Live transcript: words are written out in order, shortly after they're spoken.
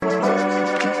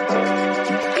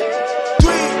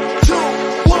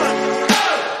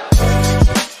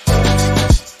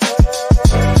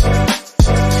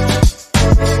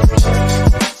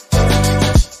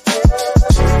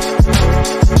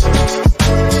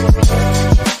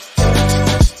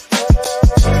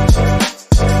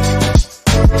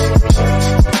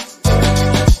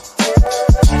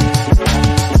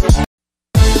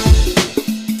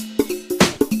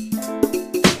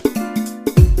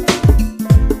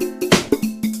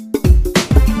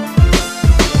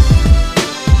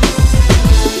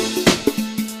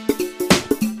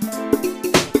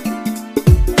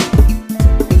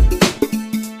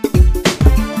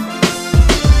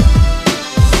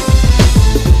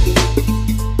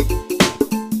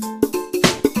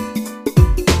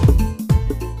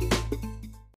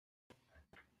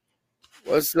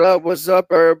What's up? What's up,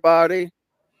 everybody?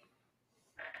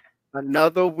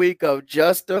 Another week of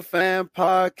Just a Fan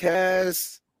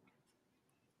podcast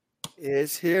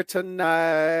is here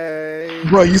tonight.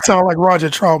 Bro, you sound like Roger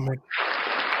Troutman.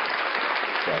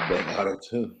 Got that auto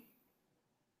too.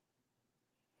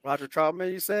 Roger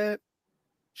Troutman, you said?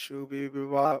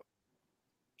 Shoo-be-be-bop.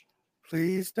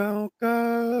 Please don't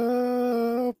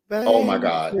go, baby. Oh my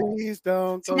God. Please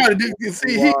don't go. Somebody do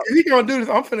see he gonna do this.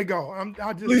 I'm finna go.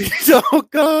 Please don't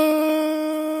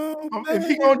go. If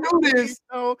he gonna do baby. this,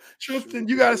 Tristan,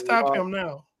 you gotta stop him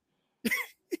now.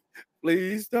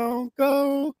 Please don't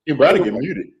go. You better get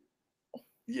muted.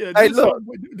 Yeah, Hey,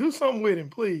 do something with him,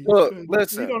 please. Look,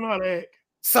 listen. He don't know how to act.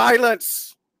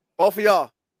 Silence, both of y'all.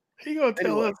 He gonna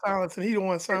tell us silence, and he don't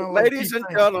want to sound Ladies like. Ladies and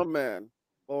gentlemen,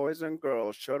 boys and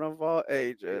girls, children of all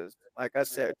ages. Like I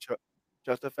said,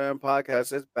 Just a Fan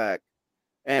podcast is back,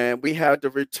 and we have the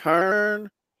return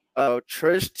of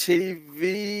Trish TV.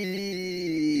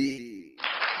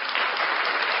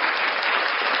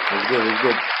 It's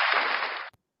good.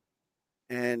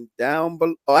 And down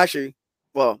below, I'll say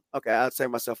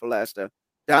myself for last there.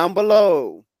 Down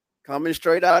below, coming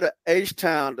straight out of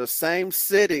H-Town, the same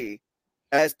city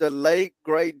as the late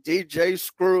great DJ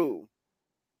Screw,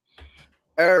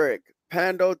 Eric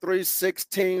Pando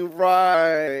 316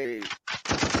 right.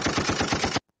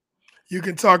 You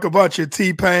can talk about your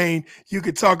T-Pain, you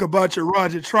can talk about your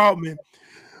Roger Troutman,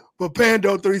 but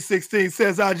Pando 316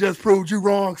 says I just proved you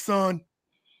wrong, son.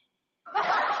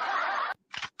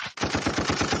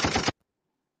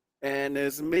 And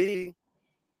it's me,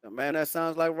 the man that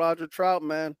sounds like Roger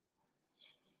Troutman,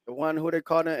 the one who they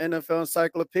call the NFL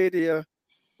Encyclopedia,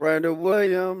 Brandon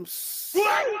Williams.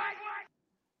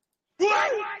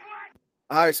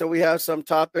 All right, so we have some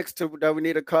topics that we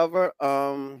need to cover.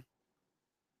 The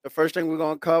first thing we're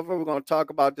going to talk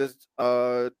about this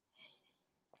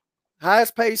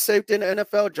highest paid safety in the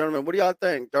NFL, gentlemen. What do y'all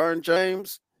think? Derwin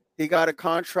James, he got a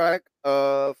contract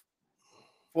of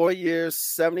 4 years,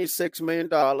 $76 million,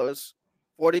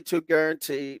 42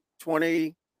 guaranteed, more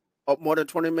than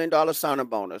 $20 million signing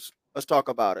bonus. Let's talk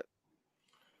about it.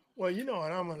 Well, you know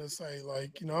what I'm going to say.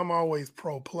 I'm always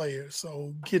pro player,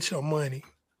 so get your money.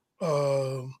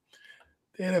 The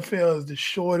NFL is the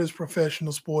shortest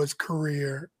professional sports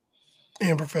career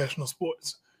in professional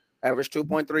sports. Average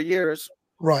 2.3 years.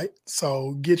 Right.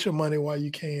 So get your money while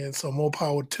you can. So more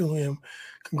power to him.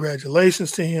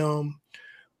 Congratulations to him.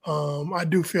 I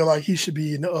do feel like he should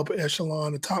be in the upper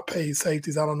echelon, the top paid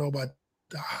safeties. I don't know about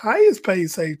the highest paid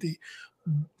safety,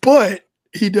 but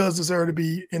he does deserve to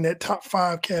be in that top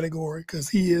 5 category because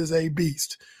he is a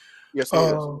beast. Yes, he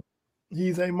is.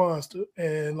 He's a monster.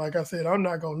 And like I said, I'm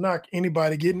not gonna knock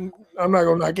anybody's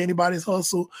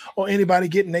hustle or anybody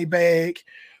getting a bag.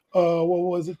 What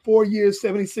was it? 4 years,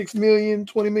 76 million,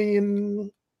 20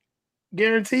 million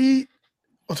guaranteed,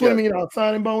 or $20 million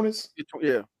signing bonus.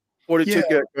 Yeah. 42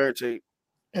 guaranteed.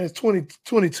 And it's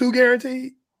 22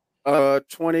 guaranteed?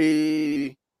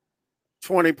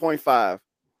 20.5.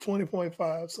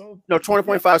 20.5. So no,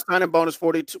 20.5 signing bonus,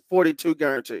 42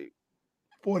 guaranteed.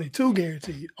 42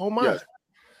 guaranteed. Oh my. Yes.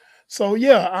 So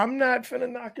yeah, I'm not finna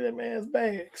knock that man's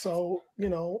bag. So,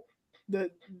 what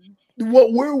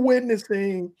we're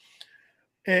witnessing,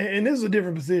 and this is a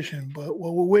different position, but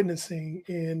what we're witnessing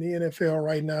in the NFL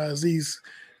right now is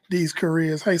these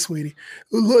careers. Hey, sweetie,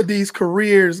 look, these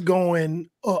careers going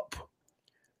up.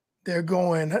 They're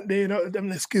going, not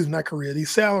career. These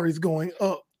salaries going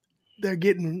up. They're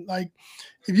getting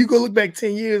if you go look back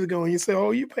 10 years ago and you say,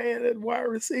 "Oh, you paying that wide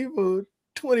receiver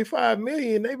 $25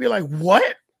 million," they'd be like,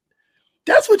 "What?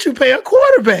 That's what you pay a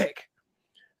quarterback."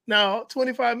 Now,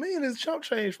 $25 million is chump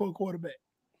change for a quarterback.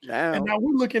 Now. And now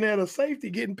we're looking at a safety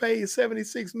getting paid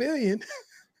 $76 million.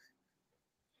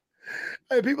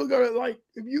 Hey, people go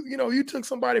if you took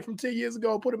somebody from 10 years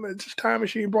ago, put them in a time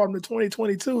machine, brought them to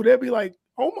 2022, they'd be like,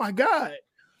 "Oh my God!"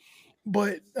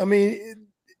 But I mean,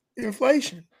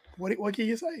 inflation. What can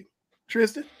you say,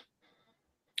 Tristan?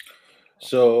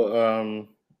 So,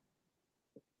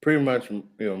 pretty much,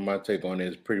 my take on it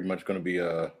is pretty much going to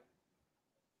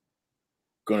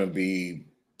be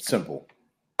simple.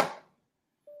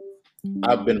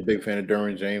 I've been a big fan of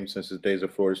Derwin James since his days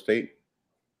at Florida State.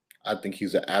 I think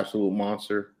he's an absolute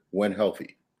monster when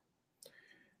healthy.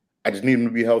 I just need him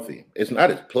to be healthy. It's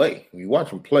not his play. When you watch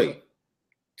him play,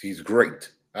 he's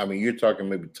great. I mean, you're talking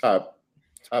maybe top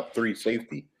 3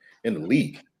 safety in the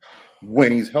league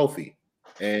when he's healthy.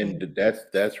 And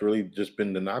that's really just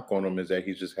been the knock on him, is that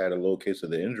he's just had a little case of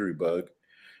the injury bug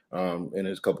in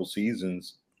his couple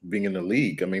seasons being in the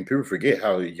league. I mean, people forget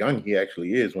how young he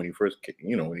actually is when he first,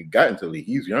 when he got into the league.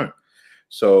 He's young.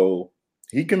 So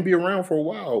he can be around for a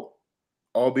while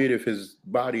albeit if his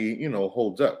body,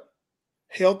 holds up.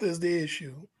 Health is the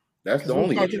issue. That's the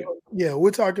only issue.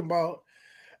 We're talking about,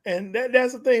 and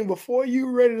that's the thing. Before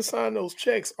you're ready to sign those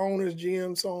checks, owners,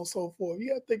 GMs, so on and so forth, you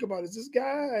got to think about, is this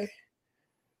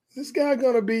guy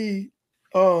gonna be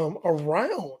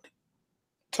around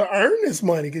to earn this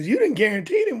money? Because you didn't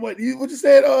guarantee him what you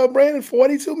said, Brandon,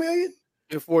 $42 million.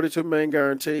 You're $42 million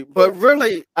guaranteed, but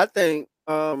really, I think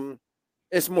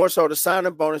it's more so the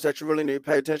signing bonus that you really need to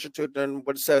pay attention to than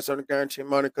what it says on the guaranteed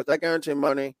money, because that guaranteed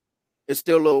money is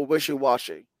still a little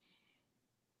wishy-washy.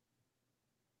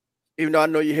 Even though I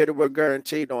know you hit the word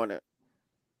guaranteed on it.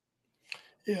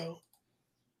 Yeah.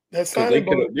 That's signing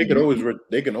bonus. They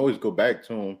can always go back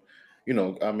to him.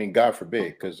 God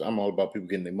forbid, because I'm all about people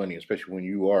getting their money, especially when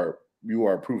you are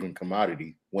a proven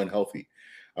commodity when healthy.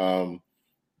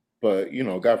 But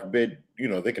God forbid,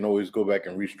 they can always go back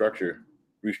and restructure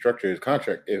his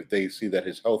contract if they see that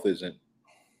his health isn't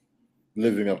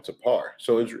living up to par.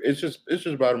 So it's just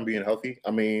about him being healthy.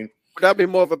 I mean, would that be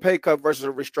more of a pay cut versus a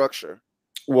restructure?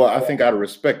 Well, I think out of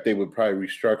respect, they would probably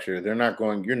restructure. You're not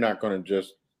going to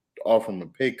just offer him a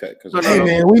pay cut because. Hey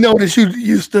man, we know that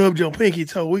you stubbed your pinky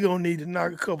toe. We're gonna need to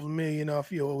knock a couple of million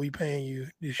off what we paying you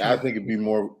this year. I think it'd be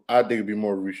more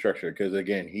restructure because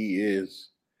again, he is,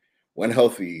 when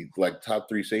healthy, like top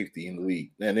 3 safety in the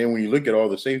league. And then when you look at all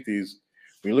the safeties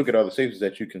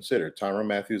that you consider, Tyrann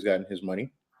Mathieu gotten his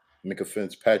money, Minkah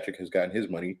Fitzpatrick has gotten his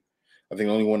money. I think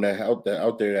the only one that out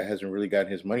there that hasn't really gotten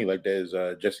his money like that is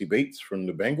Jessie Bates from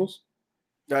the Bengals.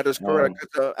 That is correct.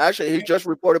 Actually, he just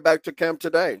reported back to camp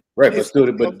today. Right, but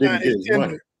didn't get his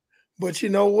money. But you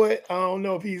know what? I don't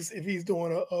know if he's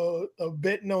doing a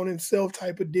betting on himself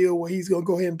type of deal where he's gonna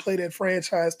go ahead and play that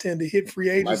franchise tender, hit free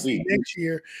agency next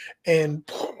year, and.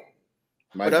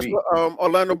 But that's what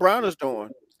Orlando Brown is doing.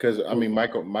 Because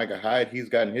Micah Hyde, he's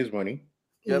gotten his money.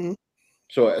 Yep. Mm-hmm.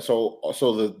 So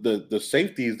the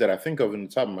safeties that I think of in the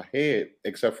top of my head,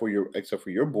 except for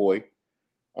your boy,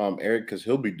 Eric, because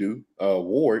he'll be due.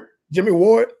 Ward, Jimmy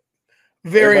Ward,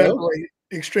 very underrated,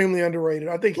 extremely underrated.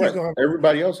 I think he's going.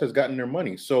 Everybody else has gotten their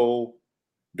money. So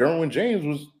Derwin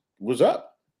James was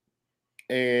up,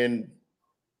 and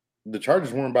the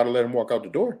Chargers weren't about to let him walk out the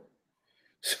door.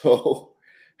 So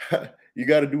you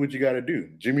got to do what you got to do.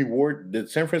 Jimmy Ward, the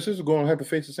San Francisco going to have to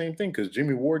face the same thing because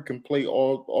Jimmy Ward can play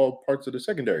all parts of the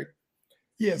secondary.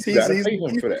 Yes, he's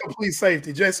a complete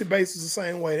safety. Jessie Bates is the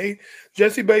same way.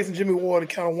 Jessie Bates and Jimmy Ward are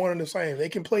kind of one and the same. They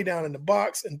can play down in the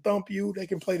box and thump you. They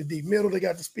can play the deep middle. They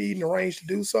got the speed and the range to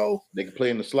do so. They can play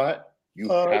in the slot.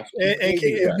 In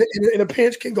a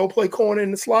pinch can go play corner in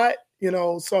the slot.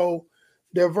 So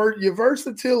your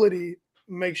versatility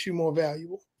makes you more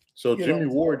valuable. So Jimmy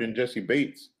Ward and Jessie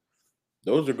Bates,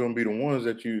 those are going to be the ones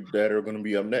that are going to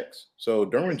be up next. So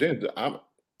Derwin James,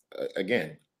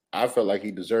 I felt like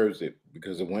he deserves it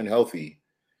because when healthy,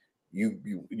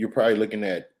 you're probably looking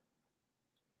at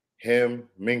him,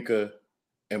 Minkah,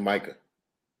 and Micah.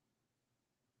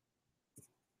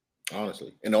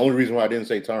 Honestly. And the only reason why I didn't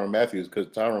say Tyrann Mathieu is because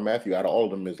Tyrann Mathieu, out of all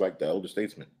of them, is like the elder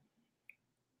statesman.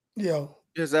 Yeah.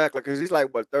 Exactly, because he's like,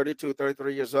 32,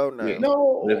 33 years old now. Yeah.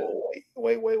 No,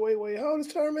 wait. How old is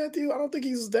Tyrann Mathieu? I don't think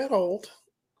he's that old.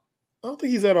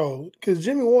 Because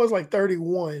Jimmy Ward's like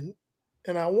 31.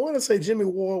 And I want to say Jimmy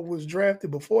Ward was drafted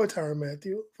before Tyrann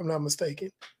Mathieu, if I'm not mistaken.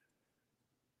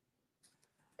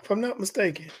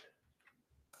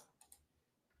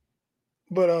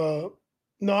 But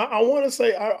no, I want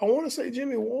to say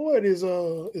Jimmy Ward is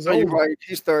you're right.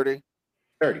 He's 30.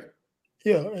 30.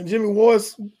 Yeah, and Jimmy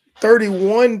Ward's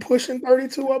 31, pushing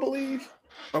 32, I believe.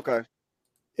 Okay.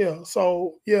 Yeah.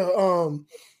 So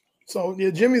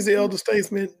Jimmy's the elder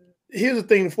statesman. Here's the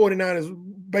thing: the 49ers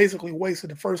basically wasted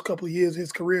the first couple of years of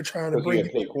his career trying to bring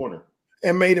him corner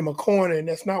and made him a corner, and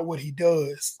that's not what he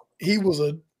does. He was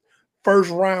a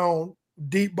first-round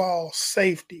deep ball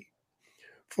safety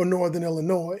for Northern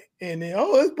Illinois, and then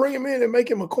let's bring him in and make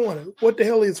him a corner. What the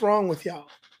hell is wrong with y'all?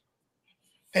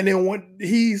 And then when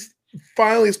he's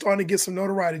finally starting to get some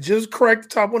notoriety, just cracked the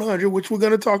top 100, which we're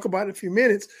going to talk about in a few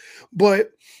minutes,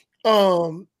 but.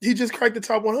 He just cracked the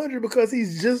top 100 because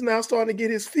he's just now starting to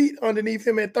get his feet underneath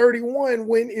him at 31.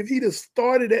 When if he'd have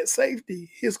started at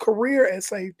safety, his career at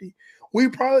safety,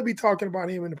 we'd probably be talking about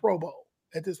him in the Pro Bowl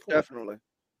at this point. Definitely.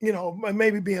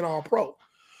 Maybe being all pro.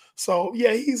 So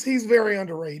yeah, he's very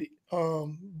underrated.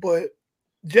 But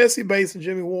Jessie Bates and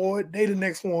Jimmy Ward, they the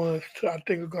next ones I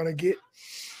think are gonna get.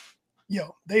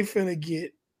 They finna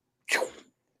get.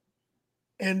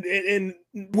 And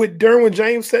with Derwin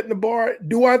James setting the bar,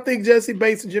 do I think Jessie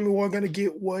Bates and Jimmy Ward are going to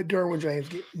get what Derwin James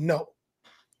get? No.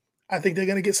 I think they're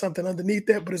going to get something underneath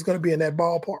that, but it's going to be in that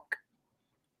ballpark.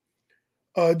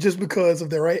 just because of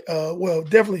their well,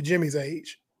 definitely Jimmy's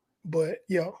age, but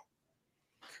yeah.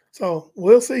 So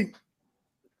we'll see.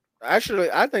 Actually,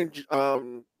 I think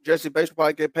Jesse Bates will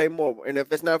probably get paid more, and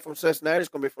if it's not from Cincinnati, it's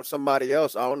gonna be from somebody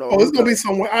else. I don't know. Oh, it's gonna be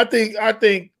somewhere. I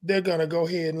think they're gonna go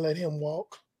ahead and let him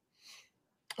walk.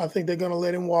 I think they're gonna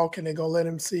let him walk, and they're gonna let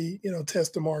him see,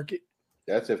 test the market.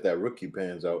 That's if that rookie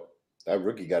pans out. That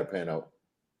rookie got to pan out.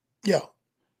 Yeah,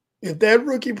 if that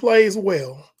rookie plays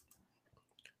well,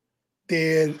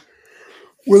 then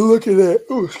we're looking at.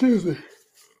 Oh, excuse me.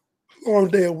 Long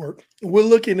day at work. We're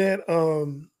looking at.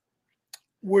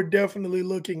 We're definitely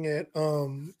looking at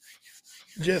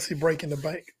Jesse breaking the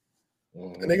bank.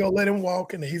 And they're going to let him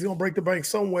walk, and he's going to break the bank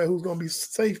somewhere who's going to be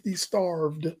safety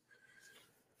starved.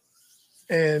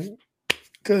 And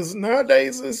because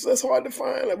nowadays it's hard to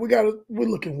find. Like we're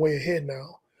looking way ahead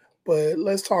now. But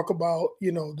let's talk about,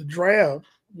 the draft.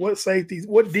 What safeties,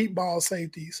 what deep ball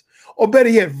safeties, or better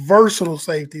yet, versatile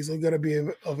safeties are going to be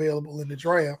available in the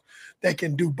draft that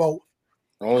can do both.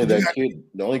 The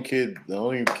only kid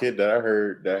that I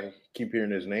heard that I keep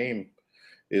hearing his name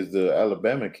is the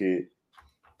Alabama kid.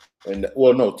 And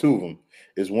no, two of them.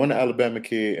 Is one Alabama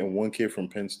kid and one kid from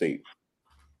Penn State.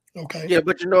 Okay. Yeah,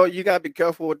 but you gotta be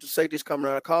careful with the safeties coming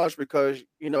out of college because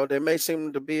they may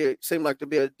seem like to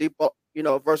be a deep,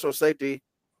 versatile safety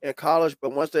in college,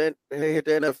 but once they hit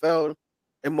the NFL,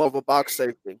 they're more of a box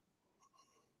safety.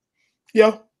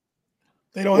 Yeah,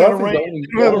 they don't have the range.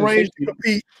 They don't have the range to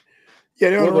compete. Yeah,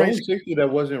 the only safety that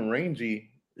wasn't rangy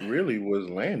really was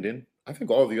Landon. I think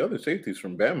all the other safeties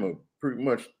from Bama pretty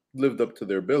much lived up to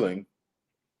their billing.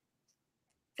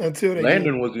 Until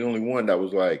Landon was the only one that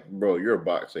was like, bro, you're a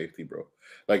box safety, bro.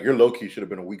 Like your low key should have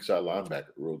been a weak side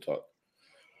linebacker. Real talk.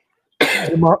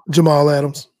 Jamal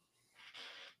Adams.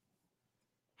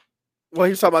 Well,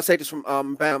 he's talking about safeties from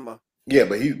Bama. Yeah,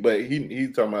 but he's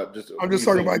talking about just. I'm just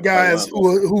talking about guys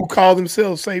who call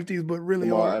themselves safeties, but really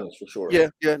Jamal Adams for sure. Yeah,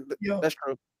 that's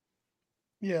true.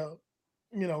 Yeah,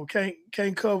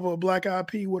 can't cover a black eye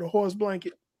pea with a horse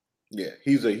blanket. Yeah,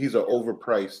 he's an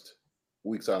overpriced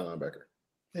weak side linebacker.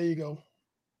 There you go.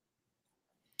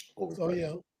 Overpriced. So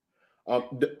yeah.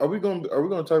 Are we going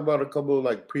to talk about a couple of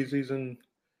like preseason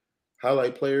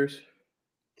highlight players?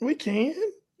 We can.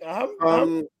 I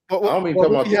don't mean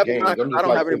talking about the games. I'm just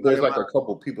like, if there's like a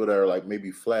couple people that are like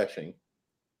maybe flashing.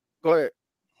 Go ahead.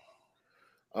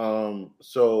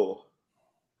 So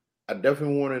I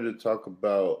definitely wanted to talk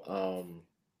about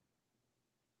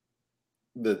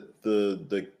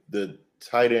the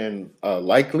tight end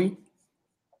Likely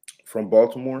from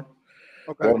Baltimore.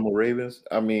 Okay. Baltimore Ravens.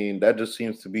 I mean, that just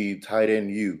seems to be tight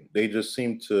end you. They just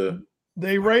seem to.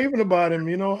 They raving about him.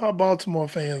 You know how Baltimore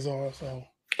fans are. So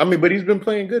I mean, but he's been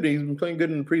playing good. He's been playing good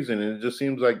in the preseason, and it just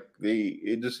seems like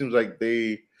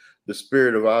the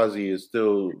spirit of Ozzie is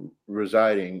still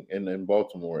residing in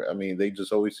Baltimore. I mean, they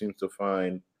just always seem to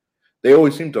find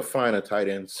a tight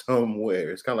end somewhere.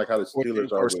 It's kind of like how the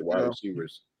Steelers are with wide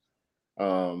receivers.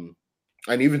 And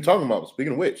even talking about,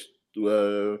 speaking of which,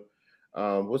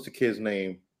 what's the kid's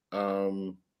name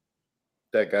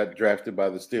that got drafted by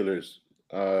the Steelers?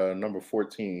 Number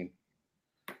 14.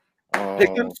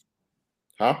 Pickens?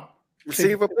 Huh?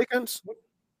 Receiver Pickens?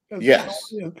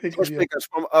 Yes. Pickens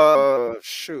from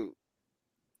shoot.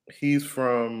 He's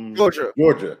from Georgia.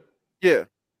 Yeah.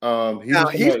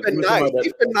 He's been nice.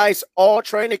 He's been nice all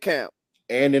training camp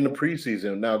and in the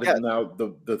preseason. Now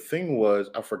the thing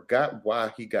was, I forgot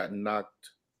why he got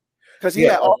knocked because he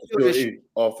had off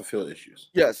the field issues.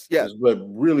 Yes. But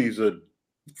really, he's a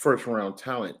first round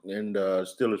talent, and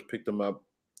Steelers picked him up.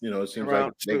 It seems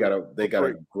like they got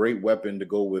a great weapon to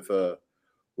go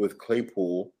with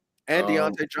Claypool and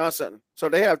Deontay Johnson. So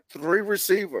they have 3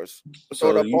 receivers.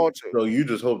 So you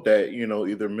just hope that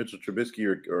either Mitchell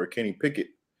Trubisky or Kenny Pickett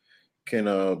can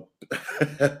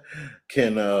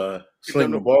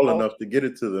sling the ball enough to get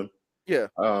it to them. Yeah.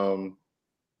 I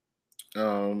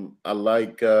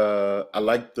like the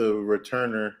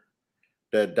returner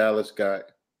that Dallas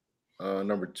got,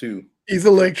 number 2. He's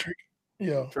electric.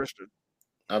 Yeah. Tristan.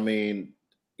 I mean,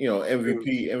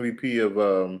 MVP of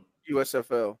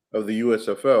USFL. Of the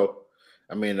USFL.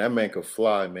 I mean, that man could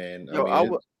fly, man.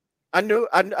 I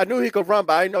knew he could run,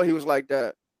 but I didn't know he was like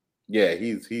that. Yeah,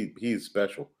 he's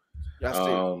special.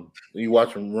 You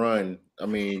watch him run. I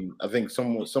mean, I think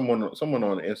someone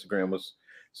on Instagram was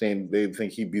saying they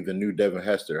think he'd be the new Devin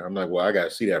Hester. I'm like, well, I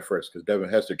gotta see that first because Devin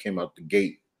Hester came out the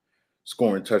gate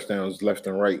scoring touchdowns left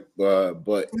and right.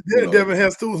 But Devin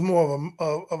Hester was more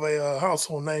of a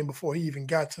household name before he even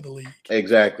got to the league.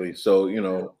 Exactly. So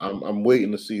I'm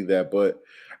waiting to see that, but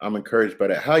I'm encouraged by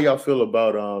that. How y'all feel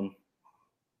about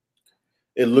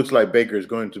it looks like Baker is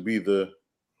going to be the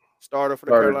starter for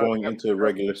the Started Carolina. going into the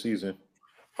regular season.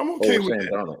 I'm okay with Sam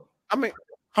that. Darnold.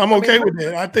 I'm okay with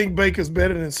that. I think Baker's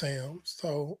better than Sam.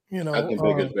 So, I think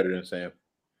Baker's better than Sam.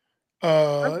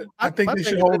 I think they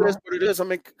should hold it is what it is. I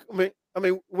mean,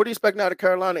 what do you expect now to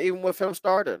Carolina, even with him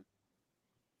starting?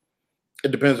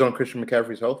 It depends on Christian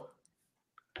McCaffrey's health.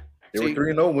 They were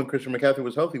 3-0 when Christian McCaffrey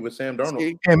was healthy with Sam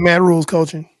Darnold. And Matt Rule's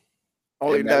coaching.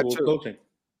 Only that too. Coaching.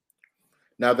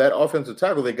 Now that offensive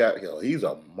tackle they got, he's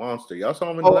a monster. Y'all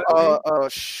saw him in the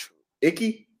last game?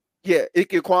 Icky? Yeah, Ike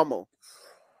Ekwonu.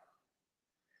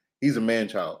 He's a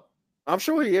man-child. I'm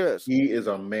sure he is. He is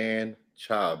a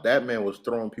man-child. That man was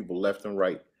throwing people left and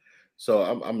right. So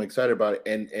I'm excited about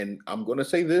it. And I'm going to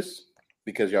say this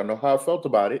because y'all know how I felt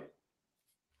about it.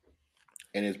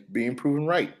 And it's being proven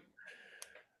right.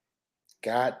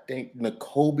 God dang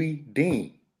Nakobe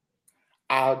Dean.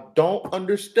 I don't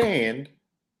understand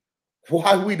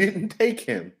why we didn't take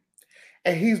him.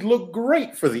 And he's looked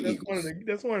great for the Eagles.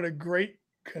 That's one of the great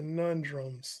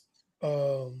conundrums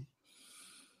of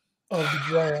the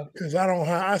draft, because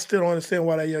I still don't understand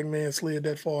why that young man slid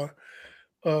that far.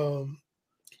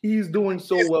 He's doing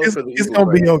so well for the Eagles. It's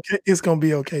gonna be okay. It's gonna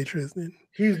be okay, Tristan.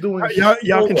 He's doing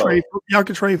y'all can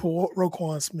trade for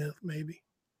Roquan Smith, maybe.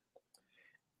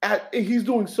 He's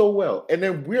doing so well, and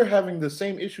then we're having the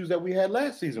same issues that we had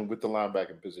last season with the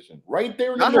linebacker position, right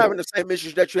there. I'm having the same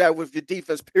issues that you have with your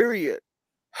defense. Period.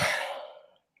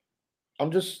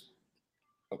 I'm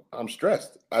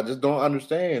stressed. I just don't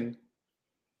understand.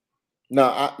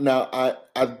 Now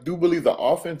I do believe the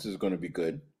offense is going to be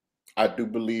good. I do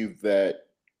believe that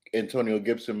Antonio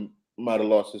Gibson might have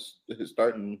lost his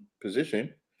starting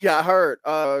position. Yeah, I heard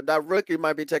that rookie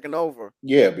might be taking over.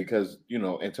 Yeah, because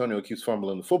Antonio keeps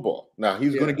fumbling the football. Now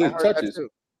he's going to get touches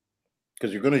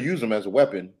because you're going to use him as a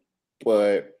weapon,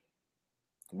 but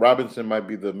Robinson might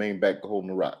be the main back holding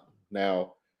the rock.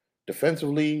 Now,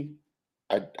 defensively,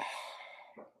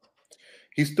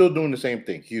 he's still doing the same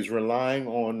thing. He's relying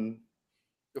on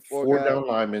the four down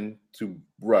linemen to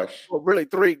rush. Well, really,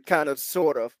 three, kind of,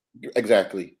 sort of.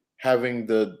 Exactly. Having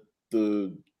the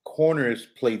corners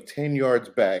play 10 yards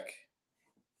back,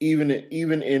 even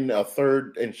in a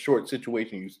third and short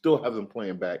situation, you still have them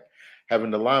playing back,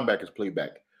 having the linebackers play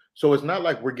back. So it's not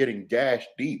like we're getting gashed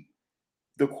deep.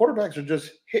 The quarterbacks are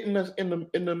just hitting us in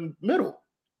the middle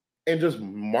and just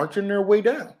marching their way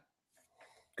down.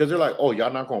 Because they're like, oh,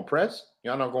 y'all not gonna press?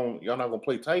 Y'all not gonna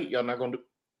play tight? Y'all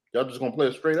just gonna play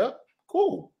it straight up?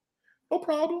 Cool. No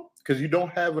problem. Because you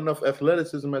don't have enough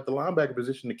athleticism at the linebacker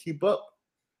position to keep up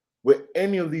with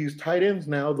any of these tight ends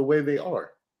now the way they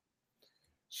are.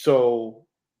 So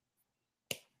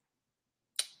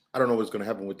I don't know what's going to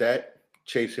happen with that.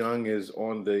 Chase Young is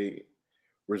on the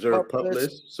reserve pup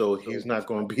list, so he's not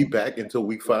going to be back until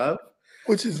week 5.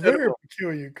 Which is very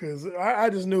peculiar because I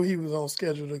just knew he was on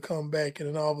schedule to come back, and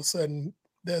then all of a sudden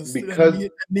that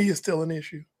knee is still an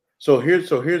issue. So here's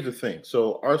the thing.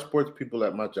 So our sports people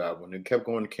at my job, when they kept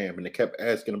going to camp and they kept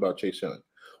asking about Chase Young,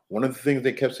 one of the things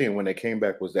they kept saying when they came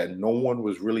back was that no one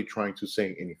was really trying to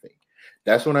say anything.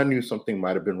 That's when I knew something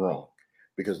might have been wrong,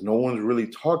 because no one's really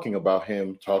talking about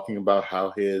him, talking about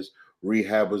how his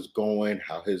rehab was going,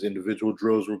 how his individual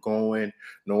drills were going.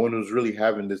 No one was really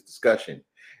having this discussion.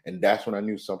 And that's when I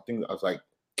knew something. I was like,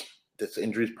 this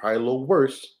injury is probably a little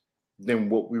worse than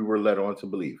what we were led on to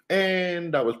believe.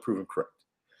 And that was proven correct.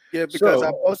 Yeah, because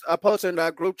I posted in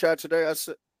that group chat today, I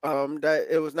said that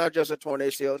it was not just a torn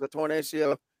ACL, it was a torn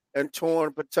ACL and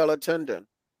torn patella tendon.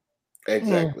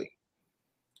 Exactly.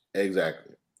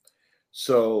 Exactly.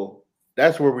 So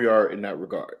that's where we are in that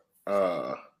regard.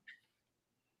 It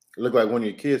looked like one of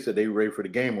your kids said they were ready for the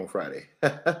game on Friday.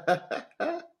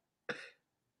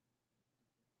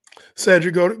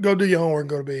 Cedric, go do your homework,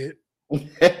 go to bed.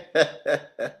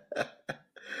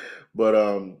 But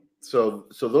so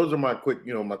those are my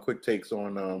quick takes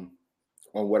on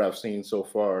what I've seen so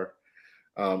far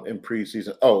in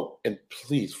preseason. Oh, and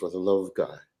please, for the love of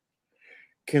God,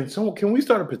 can we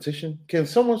start a petition? Can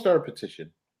someone start a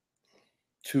petition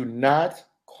to not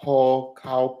call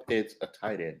Kyle Pitts a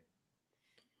tight end?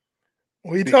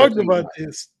 We talked about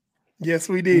this. Yes,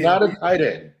 we did. Not a tight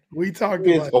end. We talked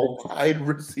about it. He's a wide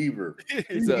receiver.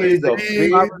 He's a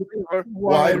big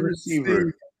wide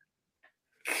receiver.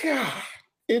 God,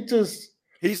 it just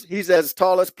he's as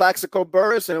tall as Plaxico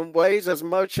Burress and weighs as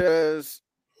much as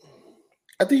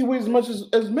I think he weighs as much as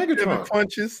Megatron. Devin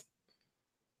Funches.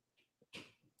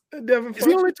 Is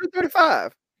he only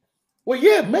 235? Well,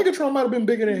 yeah, Megatron might have been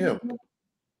bigger than him.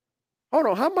 Hold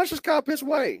on, how much does Kyle Pitts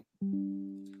weigh?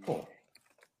 Oh.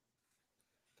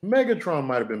 Megatron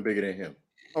might have been bigger than him.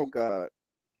 Oh God.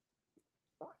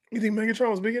 You think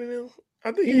Megatron was bigger than him?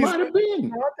 I think He might have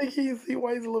been. I think he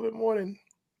weighs a little bit more than.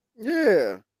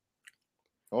 Yeah.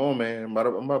 Oh man, I'm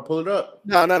about to pull it up.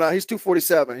 No. He's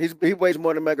 247. He weighs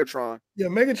more than Megatron. Yeah,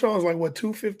 Megatron's like what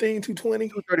 215, 220?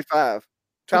 235.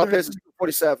 Kyle Pitts is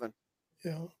 247.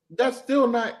 Yeah. That's still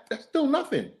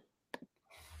nothing.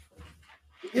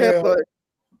 Yeah, but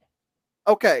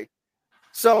okay.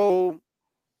 So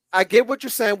I get what you're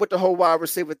saying with the whole wide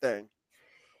receiver thing.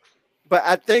 But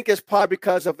I think it's probably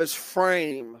because of his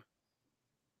frame.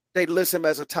 They list him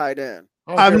as a tight end.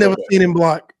 I've never seen him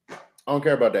block. I don't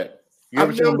care about that.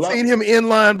 I've never seen him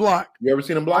inline block. You ever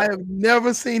seen him block? I have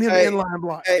never seen him inline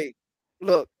block. Hey,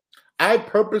 look. I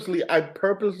purposely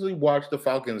watched the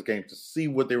Falcons game to see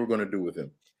what they were going to do with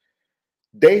him.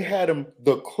 They had him,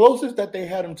 the closest that they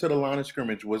had him to the line of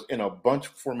scrimmage was in a bunch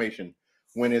formation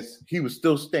when he was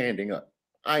still standing up.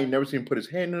 I ain't never seen him put his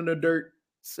hand in the dirt.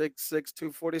 6'6",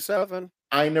 247.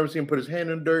 I ain't never seen him put his hand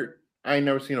in the dirt. I ain't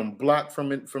never seen him block from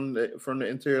the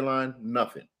interior line.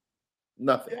 Nothing.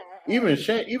 Yeah, even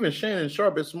Shannon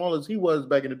Sharp, as small as he was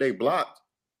back in the day, blocked.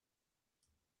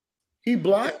 He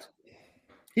blocked.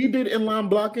 He did inline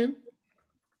blocking.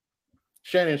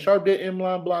 Shannon Sharp did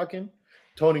inline blocking.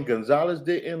 Tony Gonzalez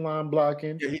did inline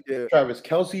blocking. Yeah, he did. Travis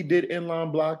Kelce did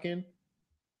inline blocking.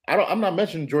 I'm not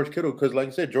mentioning George Kittle because, like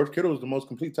I said, George Kittle is the most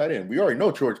complete tight end. We already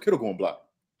know George Kittle going to block.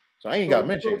 So I ain't got to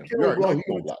mention him. We already know he's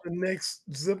going to block. The next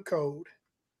zip code.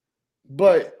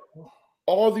 But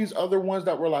all these other ones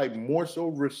that were like more so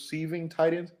receiving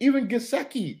tight ends, even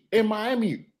Gesicki in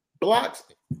Miami blocks.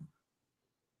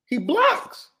 He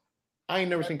blocks. I ain't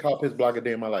never seen Kyle Pitts block a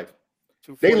day in my life.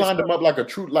 They lined him up like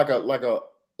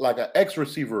a X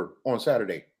receiver on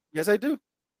Saturday. Yes, they do.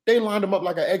 They lined him up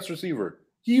like an X receiver.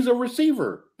 He's a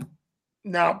receiver.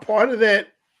 Now, part of that,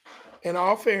 in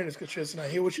all fairness, Tristan, I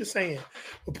hear what you're saying,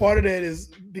 but part of that is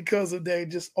because of their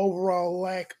just overall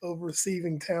lack of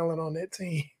receiving talent on that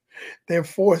team. They're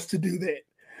forced to do that.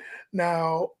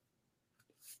 Now,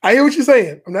 I hear what you're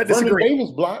saying. I'm not disagreeing. Vernon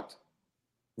Davis blocked.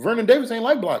 Vernon Davis ain't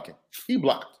like blocking. He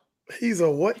blocked. He's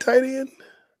a what tight end?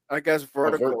 I guess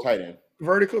vertical tight end.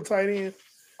 Vertical tight end.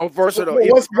 Oh, versatile.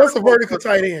 What's a vertical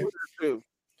tight end?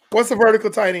 What's a vertical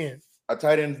tight end? A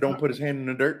tight end don't put his hand in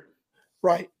the dirt.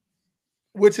 Right.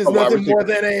 Which is nothing more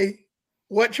than a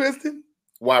what, Tristan?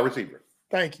 Wide receiver.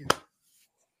 Thank you.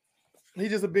 He's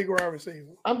just a big wide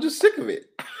receiver. I'm just sick of it.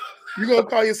 You're going to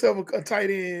call yourself a tight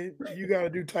end, you got to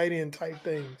do tight end type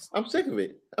things. I'm sick of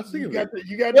it. You got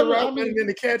the route and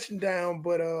the catching down,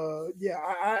 but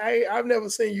I've never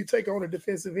seen you take on a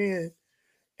defensive end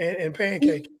and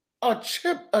pancake. A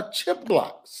chip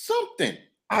block, something.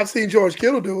 I've seen George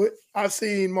Kittle do it. I've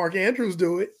seen Mark Andrews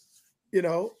do it. You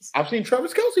know, I've seen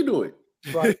Travis Kelce do it.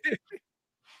 Right.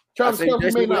 Travis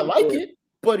Kelce may not like it,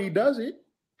 but he does it.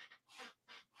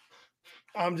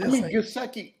 I'm just saying.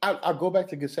 Gesicki, I'll go back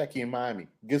to Gesicki in Miami.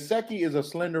 Gesicki is a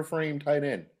slender frame tight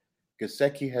end.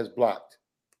 Gesicki has blocked.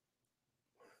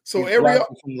 So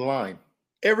from the line.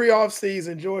 Every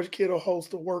offseason, George Kittle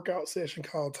hosts a workout session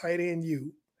called Tight End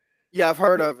U. Yeah, I've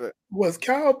heard of it. Was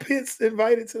Kyle Pitts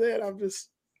invited to that? I'm just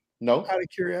out of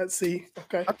curiosity.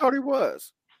 Okay. I thought he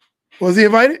was. Was he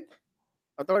invited?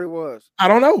 I thought he was. I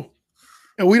don't know.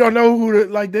 And we don't know who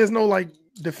there's no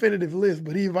definitive list,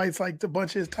 but he invites a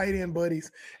bunch of his tight end buddies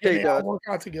and they all work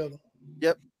out together.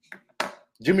 Yep.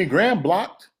 Jimmy Graham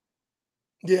blocked.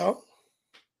 Yeah.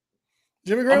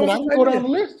 Jimmy Graham. I can go down the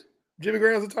list. Jimmy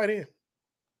Graham's a tight end.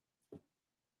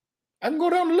 I can go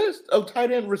down the list of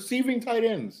tight end receiving tight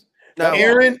ends. Now,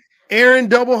 Aaron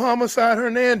double homicide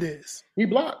Hernandez. He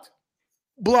blocked.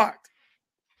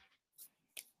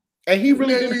 And he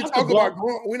really didn't talk about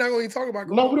Gronk. We're not going to talk about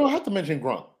Gronk. No, we don't have to mention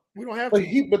Gronk. We don't have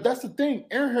to. But that's the thing.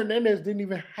 Aaron Hernandez didn't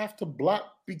even have to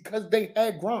block because they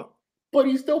had Gronk, but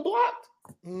he still blocked.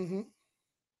 Mm-hmm.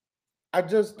 I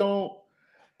just don't.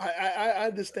 I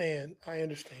understand. I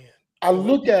understand. I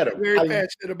look at him. Very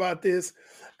passionate about this.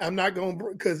 I'm not going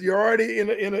to, because you're already in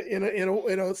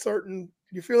a certain.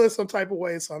 You're feeling some type of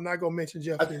way, so I'm not going to mention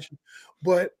Jeff Fisher.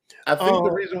 But I think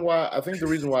the reason why I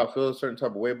feel a certain type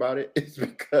of way about it is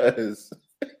because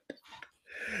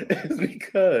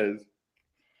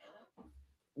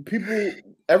people,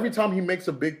 every time he makes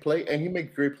a big play, and he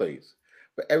makes great plays,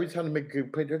 but every time he makes a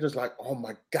good play, they're just like, "Oh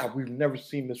my God, we've never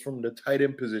seen this from the tight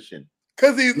end position."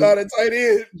 Because he's not a tight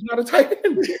end. He's not a tight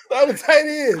end. He's not a tight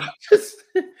end.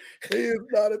 He is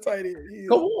not a tight end.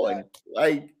 Come on,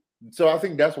 So I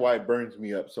think that's why it burns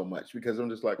me up so much, because I'm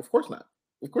just like, of course not.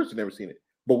 Of course you've never seen it.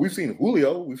 But we've seen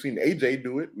Julio, we've seen AJ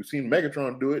do it, we've seen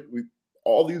Megatron do it.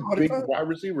 All these big wide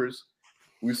receivers,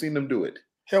 we've seen them do it.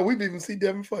 Hell, we've even seen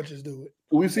Devin Funchess do it.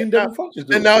 We've seen Devin Funchess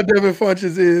do it. And now Devin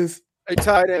Funchess is a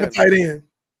tight end. A tight end.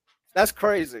 That's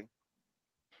crazy.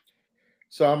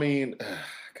 So I mean, God,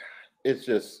 it's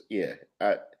just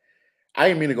I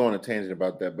didn't mean to go on a tangent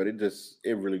about that, but it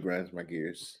really grinds my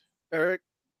gears. Eric,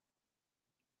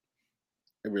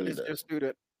 It really it's your does.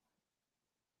 student.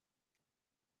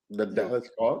 The Dallas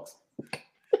Hawks.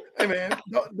 Hey man,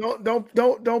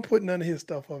 don't put none of his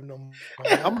stuff up no more.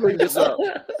 I'm bringing this up.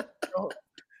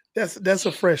 That's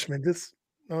a freshman. Just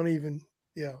don't even.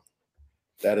 Yeah.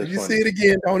 That is If you funny. see it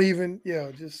again, don't even.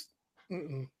 Yeah, just.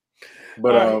 Mm-mm.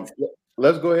 But All right.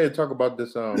 let's go ahead and talk about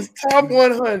this This top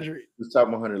 100. this top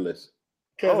 100 list.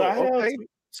 Because Oh, I have okay.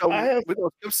 So we're gonna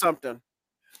skip something.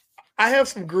 I have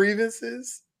some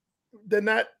grievances. They're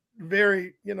not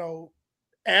very,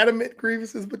 adamant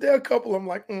grievances, but there are a couple I'm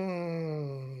like, I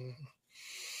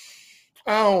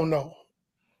don't know.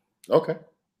 Okay.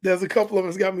 There's a couple of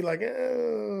us got me like,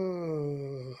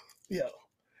 yeah.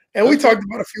 And we talked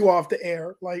about a few off the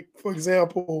air. Like, for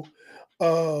example,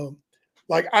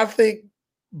 I think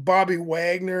Bobby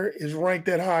Wagner is ranked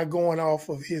that high going off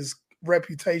of his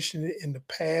reputation in the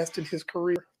past in his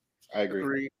career. I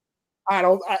agree. At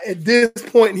this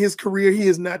point in his career, he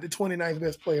is not the 29th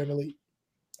best player in the league.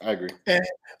 I agree. And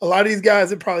a lot of these guys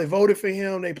that probably voted for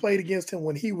him, they played against him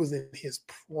when he was in his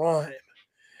prime.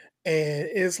 And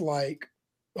it's like,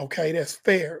 okay, that's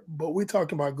fair. But we're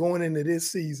talking about going into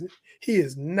this season. He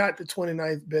is not the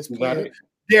 29th best player.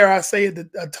 Dare I say it,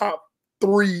 a top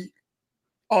 3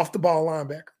 off the ball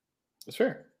linebacker. That's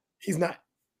fair. He's not.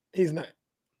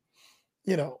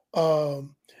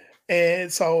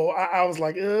 And so I was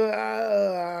like,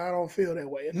 I don't feel that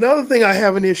way. Another thing I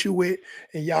have an issue with,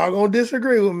 and y'all gonna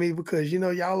disagree with me because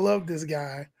y'all love this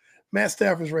guy. Matt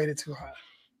Stafford's rated too high.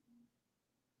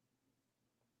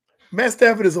 Matt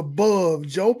Stafford is above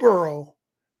Joe Burrow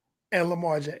and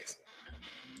Lamar Jackson.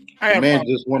 The man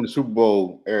just won the Super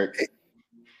Bowl, Eric.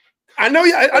 I know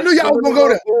y'all was gonna go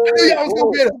there. I knew y'all was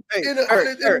gonna get him.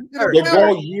 They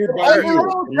go year by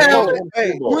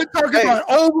year. We're talking about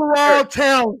overall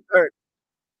talent.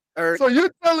 So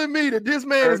you're telling me that this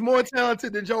man is more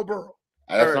talented than Joe Burrow?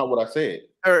 That's not what I said.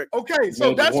 Okay,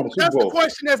 so that's the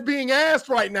question that's being asked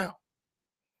right now.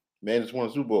 Man just won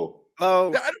a Super Bowl.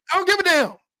 Hello. I don't give a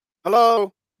damn.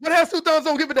 Hello. What has 2 thumbs?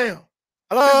 Don't give a damn.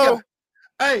 Hello.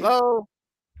 Hey. Hello.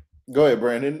 Go ahead,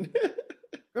 Brandon.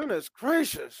 Goodness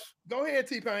gracious. Go ahead,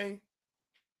 T-Pain.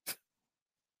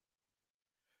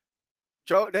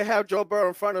 They have Joe Burrow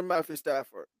in front of Matthew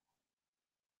Stafford.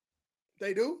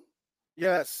 They do?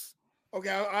 Yes. Okay,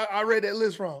 I read that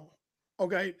list wrong.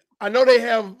 Okay. I know they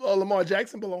have Lamar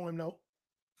Jackson below him, though.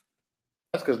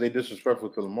 That's because they disrespectful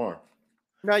to Lamar.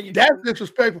 That's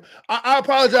disrespectful. I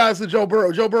apologize to Joe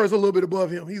Burrow. Joe Burrow's a little bit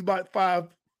above him. He's about five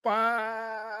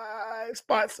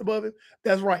spots above him.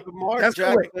 That's right. Lamar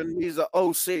Jackson, correct. He's an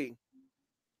OC.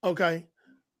 Okay.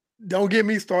 Don't get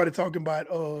me started talking about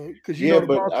because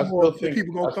but I still think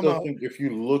if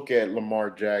you look at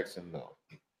Lamar Jackson though,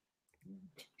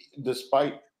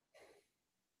 despite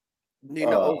the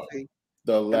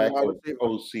lack of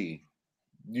OC,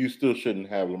 you still shouldn't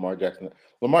have Lamar Jackson.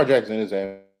 Lamar Jackson is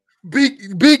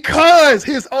because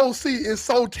his OC is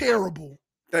so terrible.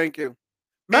 Thank you.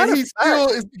 And he still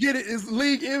is getting his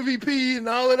league MVP and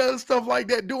all that other stuff like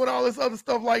that, doing all this other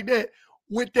stuff like that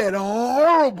with that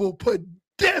horrible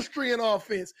pedestrian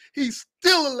offense. He's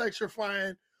still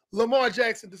electrifying. Lamar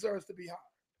Jackson deserves to be high.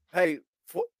 Hey,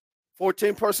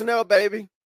 14 personnel, baby.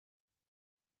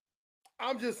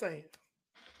 I'm just saying.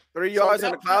 3 yards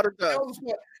in a cloud of dust.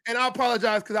 And I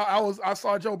apologize because I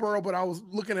saw Joe Burrow, but I was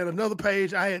looking at another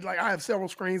page. I have several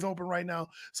screens open right now.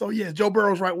 So yeah, Joe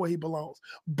Burrow's right where he belongs.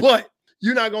 But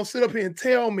you're not gonna sit up here and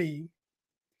tell me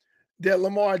that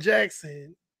Lamar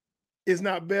Jackson is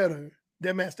not better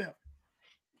than Matt Stafford.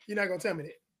 You're not gonna tell me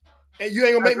that, and you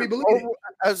ain't gonna make me believe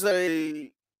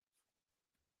it.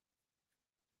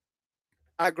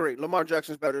 I agree. Lamar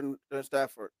Jackson's better than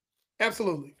Stafford.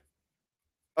 Absolutely.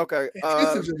 Okay.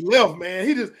 This is just left, man.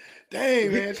 He just,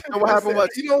 dang, man. What happened was,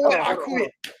 you know what? I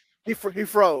quit. He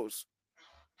froze.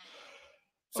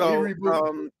 So,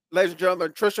 ladies and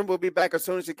gentlemen, Tristan will be back as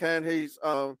soon as he can. His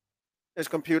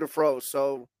computer froze,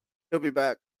 so he'll be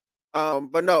back.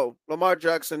 But no, Lamar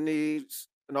Jackson needs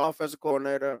an offensive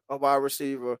coordinator, a wide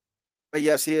receiver. But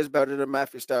yes, he is better than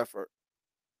Matthew Stafford.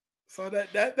 So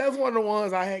that's one of the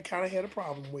ones I had a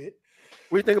problem with.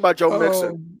 What do you think about Joe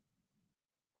Mixon?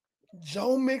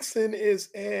 Joe Mixon is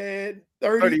at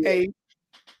 38.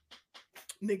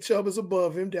 Nick Chubb is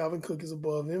above him. Dalvin Cook is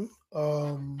above him.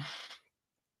 I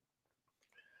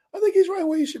think he's right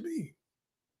where he should be.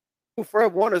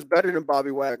 Fred Warner is better than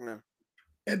Bobby Wagner.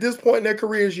 At this point in their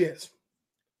careers, yes.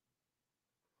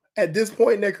 At this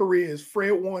point in their careers,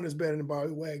 Fred Warner is better than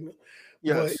Bobby Wagner.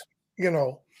 Yes.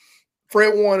 But,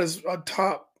 Fred Warner is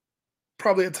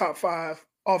probably a top 5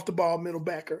 off the ball middle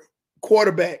backer,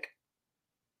 quarterback.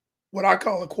 What I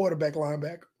call a quarterback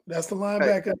linebacker. That's the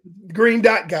linebacker, the green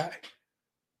dot guy.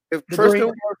 If Tristan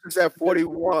Wirfs is at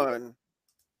 41,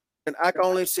 then I can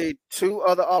only see 2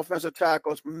 other offensive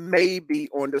tackles maybe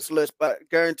on this list, but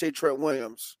guarantee Trent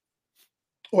Williams.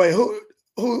 Wait,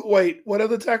 wait, what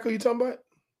other tackle are you talking about?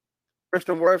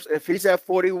 Tristan Wirfs, if he's at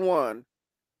 41,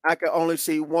 I can only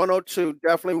see 1 or 2,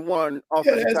 definitely one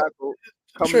offensive tackle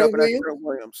coming up, and that's Trent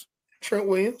Williams. Trent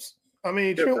Williams. I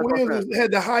mean, Trent Williams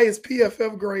had the highest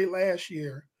PFF grade last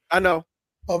year. I know.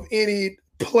 Of any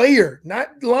player, not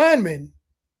lineman,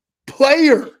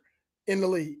 player in the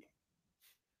league.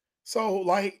 So,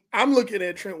 like, I'm looking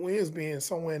at Trent Williams being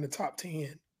somewhere in the top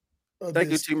 10. Thank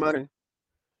you, T-Money.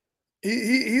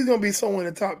 He's gonna be somewhere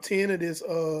in the top 10 of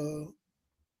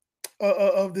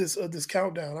this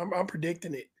countdown. I'm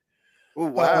predicting it. Oh,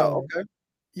 wow. Okay.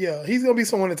 Yeah, he's gonna be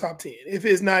somewhere in the top 10. If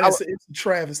it's not, it's a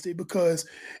travesty, because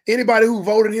anybody who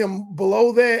voted him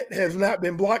below that has not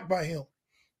been blocked by him.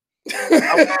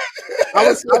 I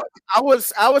was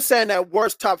saying that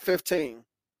worst top 15.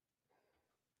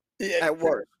 Yeah, at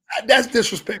worst. That's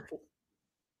disrespectful.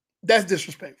 That's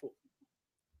disrespectful.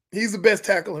 He's the best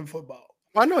tackle in football.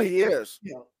 I know he is.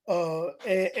 Yeah. But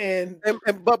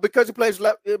because he plays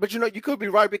left, but you could be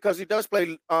right, because he does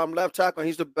play left tackle. And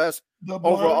he's the best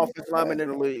overall offensive lineman in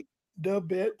the league.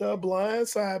 The blind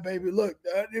side, baby. Look,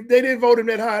 if they didn't vote him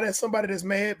that high, that's somebody that's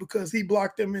mad because he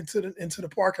blocked them into the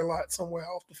parking lot somewhere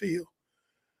off the field.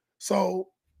 So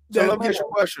let me ask you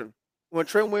a question. When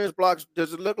Trent Williams blocks,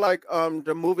 does it look like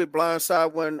the movie Blind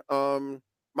Side when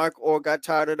Michael Orr got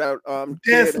tired of that?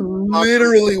 That's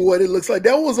literally what it looks like.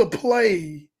 That was a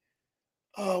play.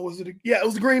 It was the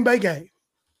Green Bay game.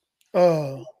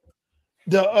 That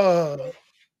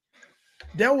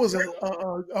was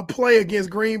a play against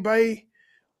Green Bay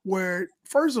where,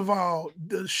 first of all,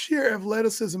 the sheer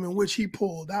athleticism in which he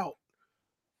pulled out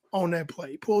on that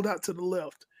play, pulled out to the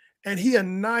left, and he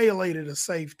annihilated a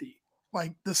safety.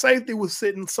 Like, the safety was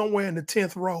sitting somewhere in the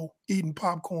 10th row eating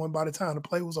popcorn by the time the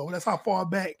play was over. That's how far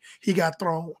back he got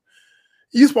thrown.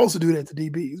 You're supposed to do that to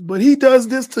DBs, but he does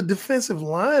this to defensive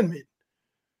linemen.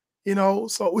 So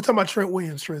we're talking about Trent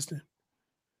Williams, Tristan.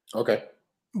 Okay.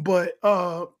 But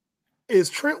it's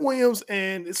Trent Williams,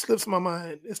 and it slips my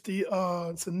mind. It's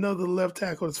another left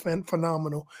tackle that's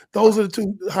phenomenal. Those are the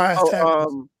 2 highest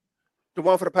tackles. The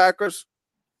one for the Packers?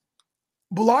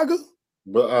 Bulaga?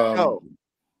 No.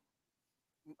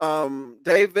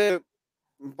 David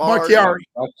Bakhtiari.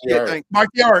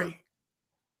 Bakhtiari.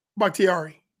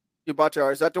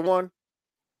 Is that the one?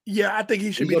 Yeah, I think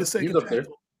he should be the second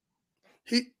tackle.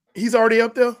 There. He's already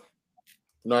up there?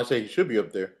 No, I say he should be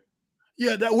up there.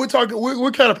 Yeah, that we're talking.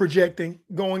 We're kind of projecting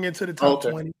going into the top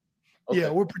 20. Okay. Yeah,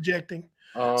 we're projecting.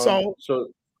 So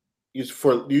it's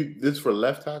for you. This is for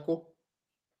left tackle.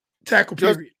 Tackle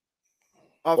period.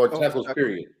 Or tackles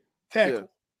period. Tackle. Yeah.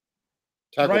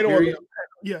 Tackle right period.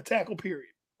 Yeah, tackle period.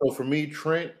 So for me,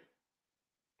 Trent,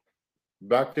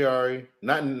 Bakhtiari,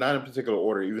 not in particular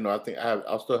order, even though I think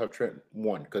I'll still have Trent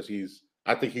 1 because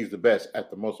I think he's the best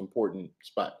at the most important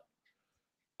spot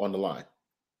on the line.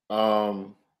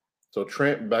 So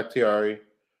Trent, Bakhtiari,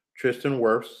 Tristan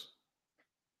Wirfs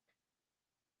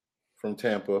from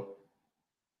Tampa,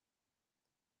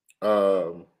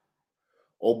 old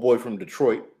boy from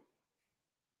Detroit.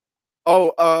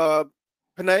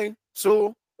 Penei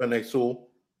Sewell. Penei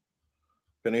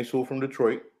Sewell from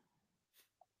Detroit.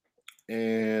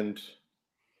 And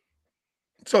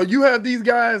so you have these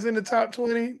guys in the top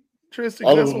 20,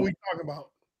 Tristan? That's what we're talking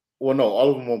about. Well, no,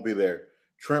 all of them won't be there.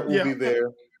 Trent will be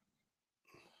there,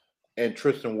 and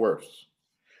Tristan Wirfs,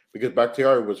 because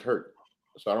Bakhtiari was hurt.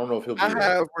 So I don't know if he'll be there.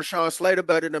 I have Rashawn Slater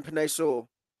better than Penei Sewell.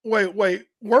 Wait.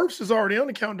 Wirfs is already on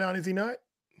the countdown, is he not?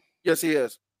 Yes, he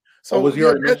is. So was he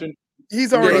already mentioned?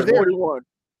 He's already there. 41.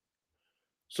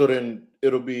 So then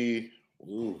it'll be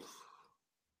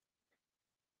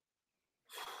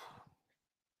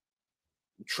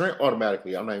Trent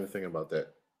automatically. I'm not even thinking about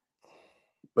that.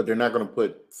 But they're not going to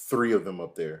put 3 of them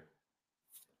up there.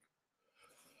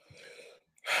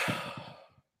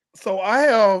 So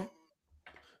I'm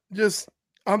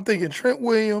thinking Trent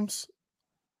Williams,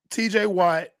 TJ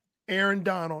Watt, Aaron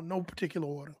Donald, no particular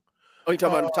order. Oh, you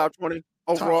talking about the top 20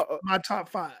 overall? My top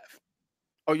 5.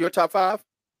 Oh, your top 5?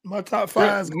 My top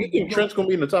 5. You think Trent's going to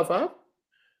be in the top 5?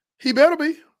 He better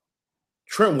be.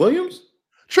 Trent Williams?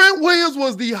 Trent Williams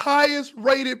was the highest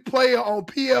rated player on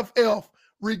PFF,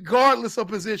 regardless of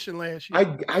position last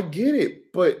year. I get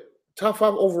it, but top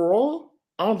 5 overall?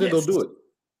 I don't think they'll do it.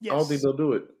 Yes. I don't think they'll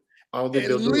do it. I don't think At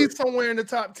they'll do least it. somewhere in the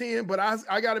top 10, but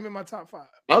I got him in my top 5.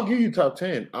 I'll give you top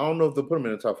 10. I don't know if they'll put him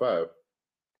in the top 5.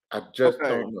 I just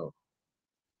don't know.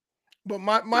 But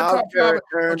my Myles top 5 Garrett,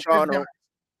 are Aaron straight Donald.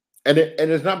 guys.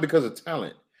 And it's not because of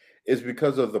talent. It's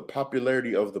because of the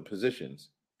popularity of the positions.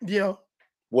 Yeah.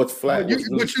 What's flat? But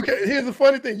you can't. Here's the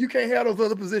funny thing: you can't have those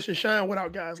other positions shine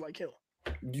without guys like him.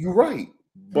 You're right,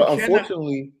 but You cannot.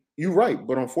 unfortunately, you're right.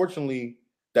 But unfortunately,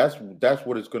 that's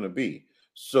what it's going to be.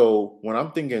 So when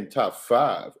I'm thinking top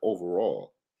 5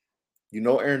 overall,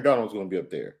 Aaron Donald's going to be up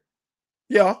there.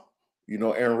 Yeah.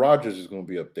 Aaron Rodgers is going to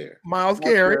be up there. Myles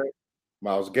Garrett.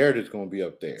 Myles Garrett is going to be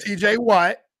up there. T.J.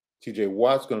 Watt. T.J.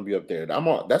 Watt's going to be up there.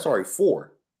 That's already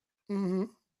 4. Mm-hmm.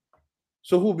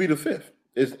 So who'll be the 5th?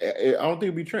 I don't think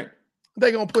it'll be Trent.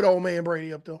 They're going to put old man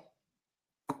Brady up there.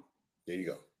 There you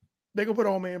go. They're going to put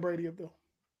old man Brady up there.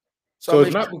 So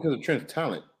it's not because of Trent's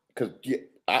talent. Because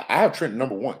I have Trent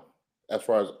number 1 as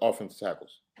far as offensive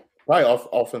tackles. Probably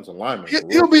offensive lineman.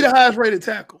 He'll be the highest rated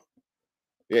tackle.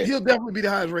 Yeah. He'll definitely be the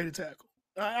highest rated tackle.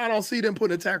 I don't see them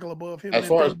putting a tackle above him. As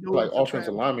far as like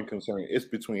offensive lineman concerned, it's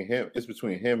between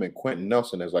him and Quentin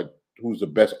Nelson as like who's the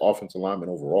best offensive lineman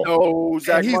overall. No,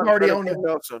 Zach he's Martin already on there.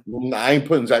 Nelson. I ain't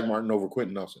putting Zach Martin over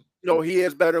Quentin Nelson. No, he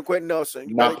is better than Quentin Nelson.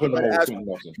 You Not putting him over Quentin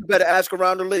Nelson. You better ask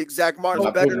around the league. Zach Martin's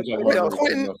better than Quentin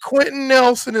Nelson. Quentin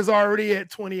Nelson is already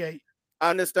at 28. I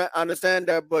understand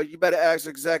that, but you better ask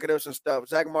executives and stuff.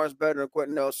 Zach Martin's better than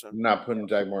Quentin Nelson. I'm not putting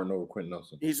Zach Martin over Quentin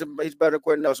Nelson. He's better than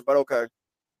Quentin Nelson, but okay.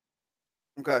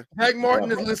 Okay. Zach Martin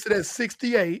is listed at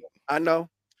 68. I know.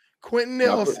 Quentin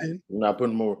Nelson. Not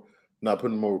putting him over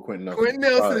Quentin Nelson. Quentin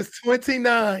Nelson is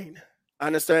 29. I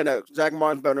understand that. Zach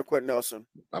Martin's better than Quentin Nelson.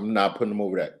 I'm not putting him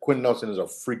over that. Quentin Nelson is a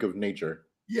freak of nature.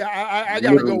 Yeah, I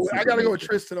gotta go. I gotta go with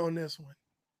Tristan on this one.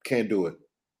 Can't do it.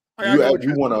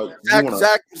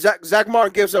 Zach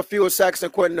Martin gives up fewer sacks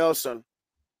than Quentin Nelson.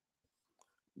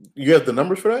 You have the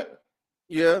numbers for that?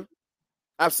 Yeah,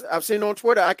 I've seen on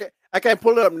Twitter. I can't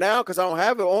pull it up now because I don't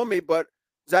have it on me. But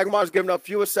Zach Martin's giving up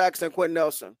fewer sacks than Quentin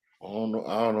Nelson. I don't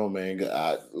know, man.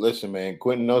 Listen, man.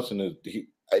 Quentin Nelson is.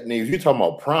 If you're talking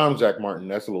about prime Zach Martin,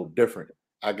 that's a little different.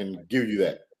 I can give you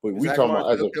that. But we talking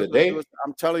about as of today.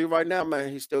 I'm telling you right now, man.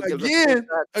 He still gives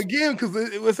again because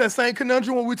it was that same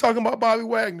conundrum when we talking about Bobby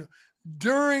Wagner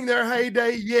during their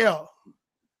heyday. Yeah,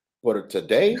 but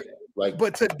today,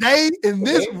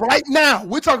 right now,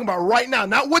 we're talking about right now,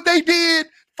 not what they did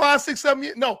 5, 6, 7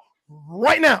 years. No,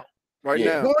 right now.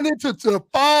 Now. Going into the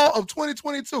fall of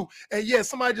 2022. And yes,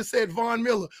 somebody just said Von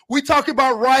Miller. We talking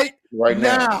about right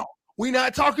now. We're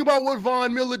not talking about what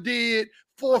Von Miller did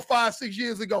 4, 5, 6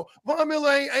 years ago. Von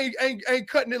Miller ain't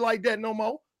cutting it like that no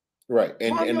more. Right.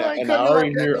 And I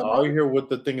already hear what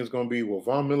the thing is going to be. Well,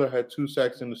 Von Miller had 2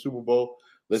 sacks in the Super Bowl.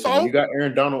 Listen, when you got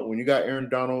Aaron Donald,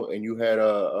 and you had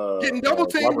getting double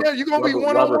teamed there, you're gonna be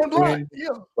one-on-one block. Yeah.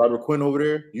 Robert Quinn over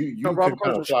there, you can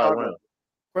kind of fly around.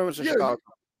 Chicago.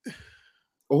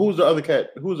 Well, who's the other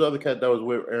cat? Who's the other cat that was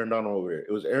with Aaron Donald over there?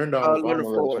 It was Aaron Donald, Leonard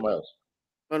Floyd. Somebody else.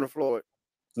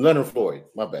 Leonard Floyd.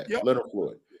 My bad. Yep. Leonard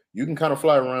Floyd. You can kind of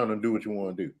fly around and do what you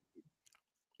want to do.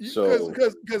 So,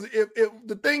 because if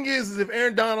the thing is if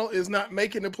Aaron Donald is not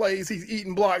making the plays, he's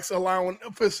eating blocks,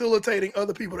 facilitating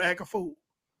other people to act a fool.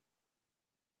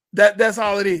 That's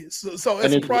all it is. So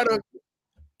it's a product.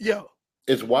 Yeah.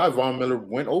 It's why Von Miller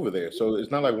went over there. So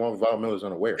it's not like Von Miller's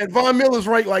unaware. And Von Miller's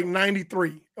ranked like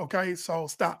 93. Okay, so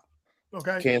stop.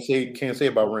 Okay. Can't say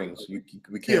about rings.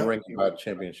 We can't rank about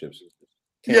championships.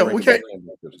 We can't.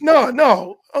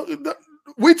 No.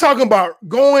 We're talking about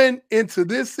going into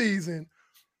this season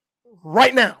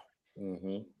right now.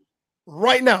 Mm-hmm.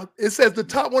 Right now, it says the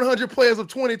top 100 players of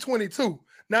 2022,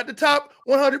 not the top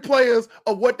 100 players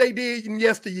of what they did in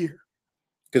yesteryear.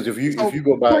 Because if you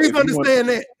go by, please understand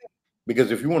that.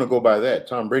 Because if you want to go by that,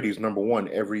 Tom Brady's number 1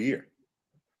 every year.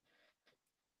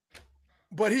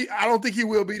 But I don't think he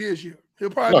will be this year. He'll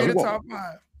probably be the top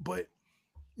 5. But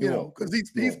because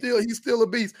he's still a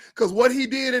beast. Because what he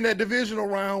did in that divisional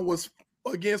round was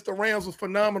against the Rams was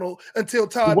phenomenal until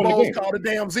Todd Bowles called a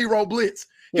damn zero blitz.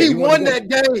 Yeah, he won that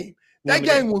game. That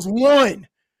game was won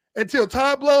until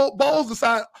Todd Bowles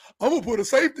decided, I'm going to put a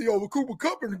safety over Cooper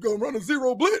Kupp and go run a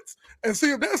zero blitz and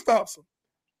see if that stops him.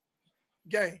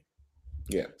 Game.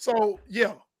 Yeah. So,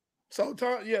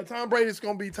 Tom Brady's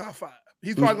going to be top 5.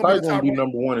 He's probably going to be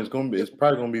number 1. It's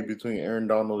probably going to be between Aaron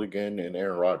Donald again and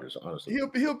Aaron Rodgers, honestly.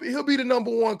 He'll be the number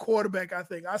 1 quarterback, I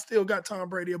think. I still got Tom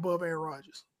Brady above Aaron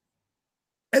Rodgers.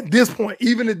 At this point,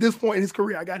 even at this point in his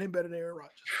career, I got him better than Aaron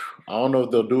Rodgers. I don't know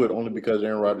if they'll do it only because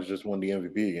Aaron Rodgers just won the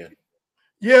MVP again.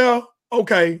 Yeah,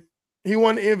 okay. He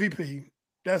won the MVP.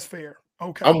 That's fair.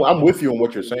 Okay. I'm with you on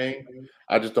what you're saying.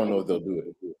 I just don't know if they'll do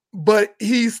it. But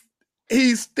he's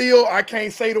he's still, I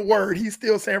can't say the word. He's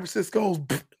still San Francisco's.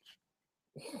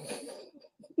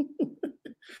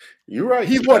 You're right.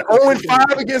 He's what,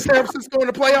 0-5 against San Francisco in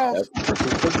the playoffs? That's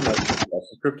his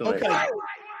kryptonite. Okay.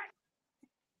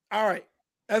 All right.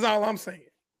 That's all I'm saying.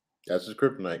 That's his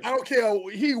kryptonite. I don't care.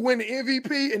 He win the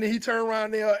MVP and then he turn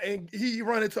around there and he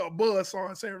run into a buzzsaw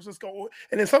in San Francisco.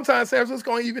 And then sometimes San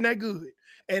Francisco ain't even that good.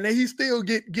 And then he still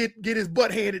get his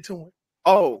butt handed to him.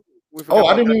 Oh, we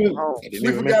forgot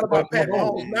about Pat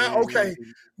Mahomes. Now, okay.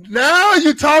 Now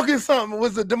you talking something.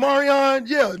 Was it Demarion?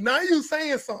 Yeah. Now you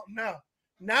saying something now.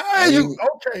 Now you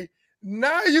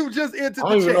just into I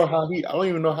don't even know how he. I don't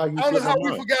even know how you. I don't know how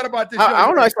we forgot about this. I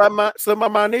don't know. It slipped my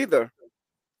mind either.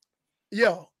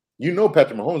 Yeah. You know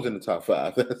Patrick Mahomes in the top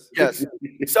 5. Yes.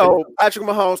 So Patrick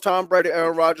Mahomes, Tom Brady,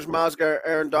 Aaron Rodgers, Myles Garrett,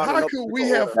 Aaron Donald. How could we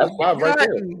have That's 5 right there.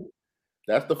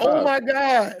 That's the 5. Oh my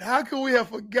God! How could we have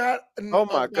forgotten? Oh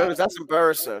my goodness, that's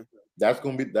embarrassing. That's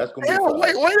gonna be. Hell,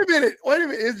 wait a minute.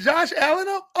 Is Josh Allen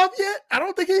up yet? I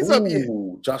don't think he's up yet.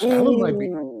 Josh Allen might be.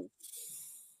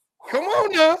 Come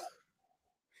on now.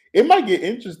 It might get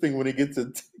interesting when it gets to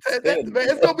 10.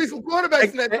 It's gonna be some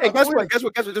quarterbacks in that. Hey, guess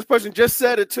what? This person just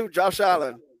said it too. Josh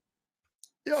Allen.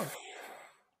 Yeah,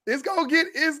 it's gonna get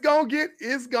interesting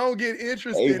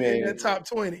in that top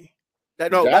 20.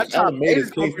 Josh Allen made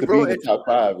his case to be in the top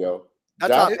 5, yo.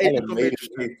 Josh Allen made his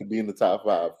case to be in the top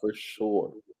 5 for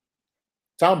sure.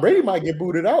 Tom Brady might get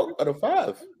booted out of the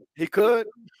 5. He could.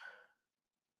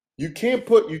 You can't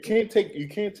take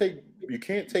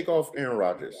off Aaron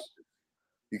Rodgers.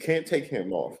 You can't take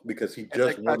him off because he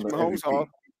just won the MVP.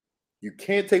 You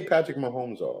can't take Patrick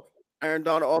Mahomes off. Aaron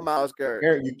Donald or Myles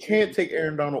Garrett. You can't take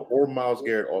Aaron Donald or Myles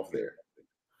Garrett off there.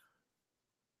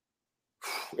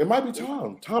 It might be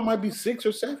Tom. Tom might be 6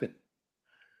 or 7.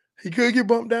 He could get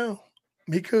bumped down.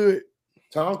 He could.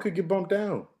 Tom could get bumped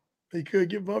down. He could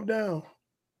get bumped down.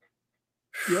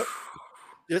 Yep.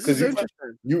 This is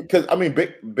interesting. Because I mean,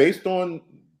 based on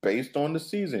the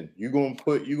season, you gonna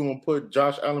put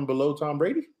Josh Allen below Tom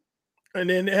Brady? And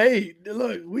then, hey,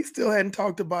 look, we still hadn't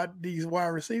talked about these wide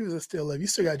receivers that still live. You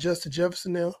still got Justin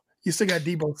Jefferson now. You still got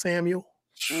Deebo Samuel.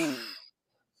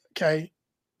 Okay.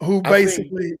 Who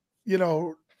basically,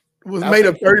 was made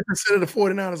up 30% of the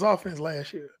 49ers offense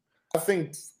last year. I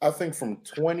think from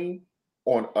 20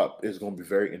 on up is going to be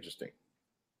very interesting.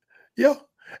 Yeah.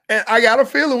 And I got a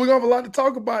feeling we're going to have a lot to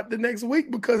talk about the next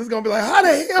week because it's going to be like, how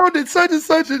the hell did such and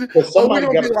such? Now,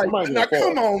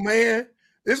 come on, man.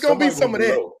 It's going to be some of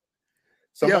that.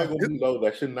 Somebody going to be low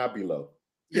that should not be low.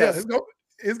 Yes. Yeah,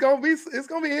 it's going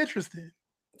to be interesting.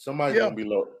 Somebody's going to be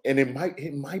low. And it might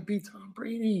be Tom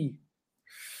Brady.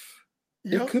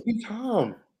 It could be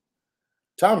Tom.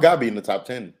 Tom got to be in the top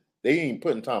 10. They ain't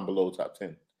putting Tom below top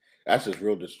 10. That's just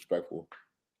real disrespectful.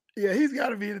 Yeah, he's got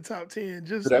to be in the top 10.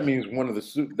 So that means one of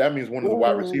the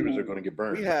wide receivers are going to get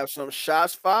burned. We have some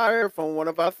shots fired from one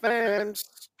of our fans.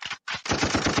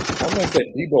 I'm going to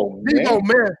say Deebo, man. Deebo,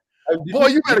 man. Boy,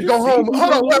 you better go home.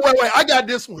 Hold on, wait. I got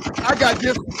this one.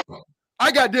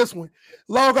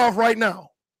 Log off right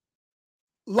now.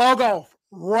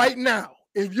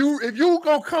 If you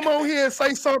gonna come on here and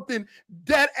say something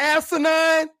that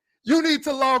asinine, you need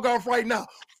to log off right now.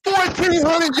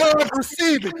 1,400 yards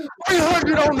receiving,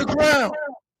 300 on the ground.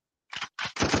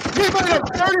 He made up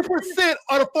 30%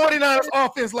 of the 49ers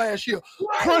offense last year.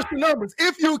 Crunch the numbers.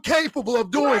 If you're capable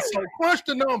of doing so, crunch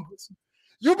the numbers.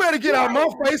 You better get out of my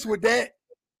face with that.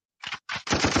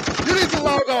 You need to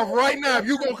log off right now if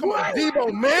you're going to come on.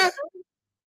 Deebo, man.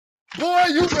 Boy,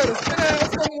 you better sit down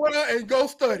somewhere and go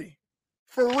study.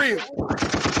 For real.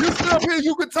 You sit up here,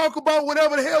 you can talk about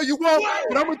whatever the hell you want,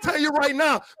 but I'm going to tell you right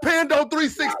now, Pando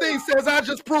 316 says I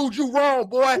just proved you wrong,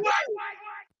 boy.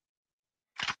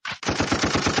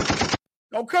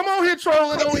 Don't come on here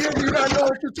trolling on here. You not know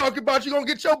what you're talking about. You're going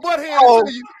to get your butt handed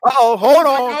to you. Hold on.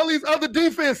 Like all these other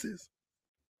defenses.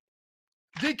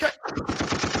 DK.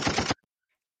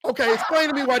 Okay, explain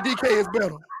to me why DK is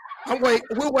better. We'll wait.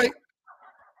 We'll wait.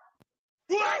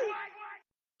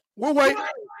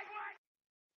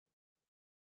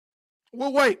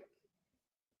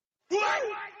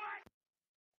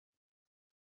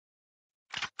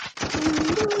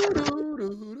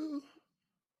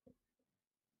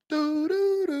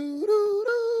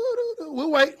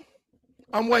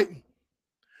 I'm waiting.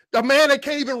 The man that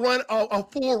can't even run a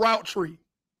full route tree.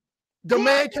 The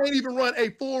man can't even run a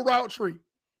full route tree.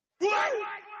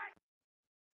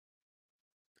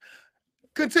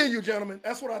 Continue, gentlemen.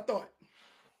 That's what I thought.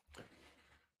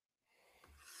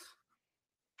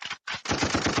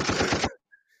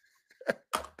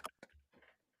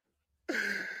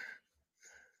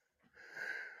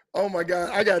 Oh my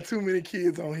God, I got too many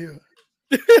kids on here.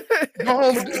 Go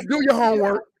home and do your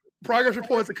homework. Progress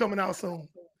reports are coming out soon.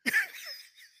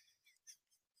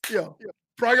 Yeah.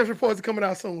 Progress reports are coming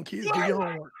out soon, kids. Do your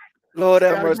homework. Lord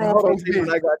have Gotta mercy. grow Hold on, folks Steven,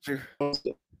 big. I got you.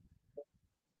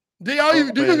 Do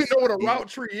you even know what a route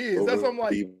tree is? That's what I'm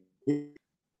like.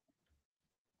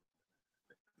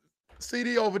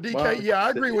 CD over DK. Yeah, I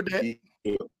agree with that.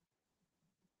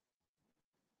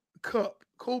 Cup.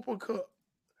 Cooper Kupp.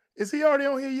 Is he already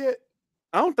on here yet?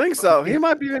 I don't think so. He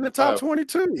might be in the top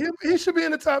 22. He should be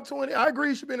in the top 20. I agree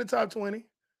he should be in the top 20.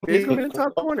 He's gonna be in the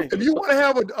top 20. If you want to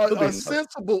have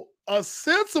a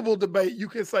sensible debate, you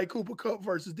can say Cooper Kupp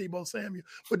versus Deebo Samuel.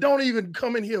 But don't even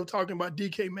come in here talking about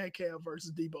DK Metcalf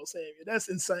versus Deebo Samuel. That's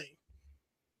insane.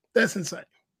 That's insane.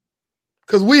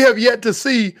 Because we have yet to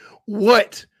see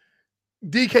what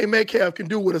DK Metcalf can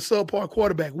do with a subpar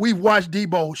quarterback. We've watched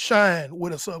Deebo shine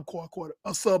with a subpar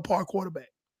quarterback.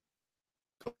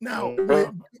 Now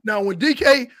when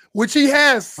DK, which he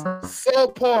has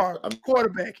subpar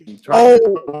quarterbacking.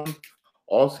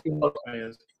 All Seahawks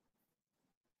fans.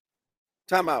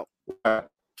 Time out.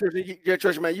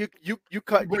 Church man, you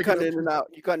cutting in and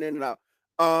out. You cutting in and out.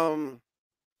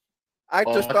 I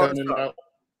just thought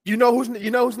you know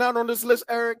who's not on this list,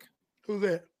 Eric? Who's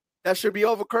that? That should be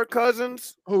over Kirk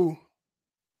Cousins. Who?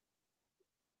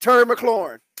 Terry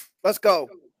McLaurin. Let's go.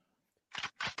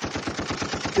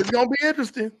 It's gonna be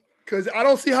interesting because I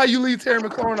don't see how you leave Terry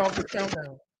McLaurin off the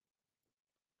countdown.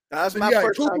 That's so my you got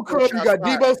first Cooper Kupp, you got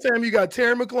Deebo Samuel, you got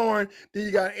Terry McLaurin, then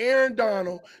you got Aaron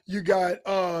Donald, you got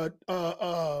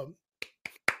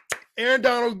Aaron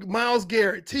Donald, Myles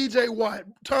Garrett, TJ Watt,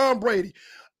 Tom Brady,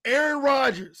 Aaron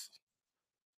Rodgers,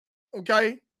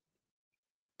 okay,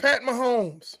 Pat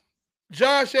Mahomes,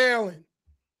 Josh Allen.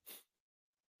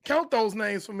 Count those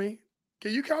names for me.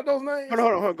 Can you count those names?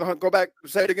 Hold on. Go back.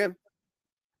 Say it again.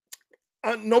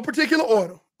 No particular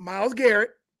order. Myles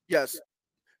Garrett. Yes.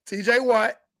 TJ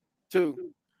Watt.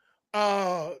 2.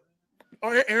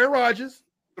 Aaron Rodgers.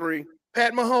 3.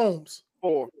 Pat Mahomes.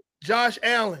 4. Josh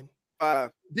Allen. 5.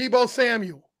 Deebo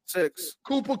Samuel. 6.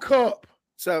 Cooper Kupp.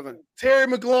 7. Terry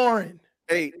McLaurin.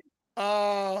 8.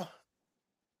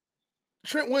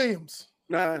 Trent Williams.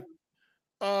 9.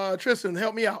 Tristan,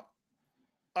 help me out.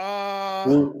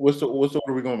 What's the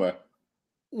order we going by?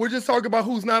 We're just talking about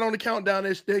who's not on the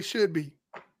countdown. They should be.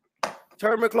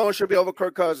 Terry McLaurin should be over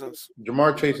Kirk Cousins.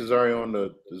 Jamar Chase is already on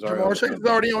the. Jamar Chase is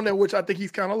already on there, which I think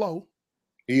he's kind of low.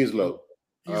 He is low.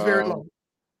 He's very low.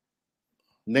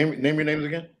 Name your names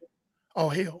again. Oh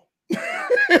hell!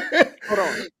 Hold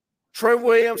on. Trent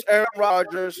Williams, Aaron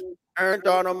Rodgers, Aaron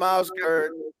Donald, Myles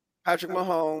Garrett, Patrick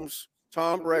Mahomes,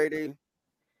 Tom Brady,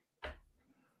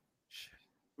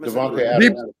 Devontae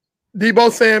Adams.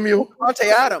 Deebo Samuel.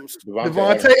 Devontae Adams.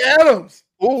 Devontae Adams.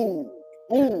 Ooh.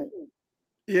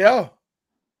 Yeah.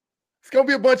 It's gonna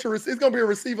be it's gonna be a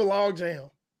receiver log jam.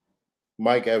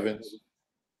 Mike Evans.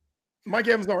 Mike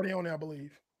Evans is already on there, I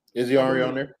believe. Is he already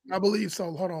on there? I believe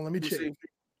so. Hold on, let me check.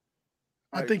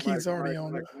 I think he's already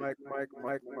on there. Mike.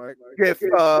 Yeah,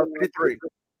 53.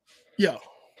 Yeah.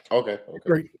 Okay.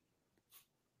 Great.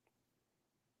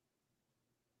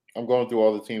 I'm going through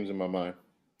all the teams in my mind.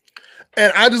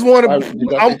 And I just want to.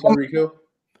 Tyreek Hill?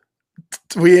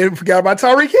 We forgot about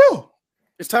Tyreek Hill.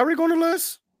 Is Tyreek on the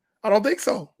list? I don't think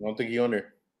so. I don't think he's on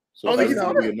there. So I don't think he's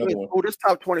on there. Oh, this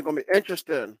top 20 gonna be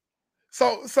interesting.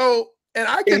 So, and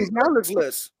I can on this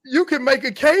list. You can make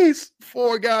a case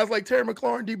for guys like Terry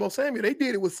McLaurin, Deebo Samuel. They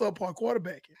did it with subpar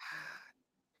quarterbacking.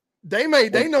 They know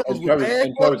it was with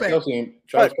bad quarterbacking.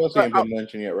 Travis Kelce ain't been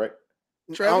mentioned yet, right?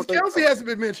 Travis Kelce hasn't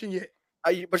been mentioned yet.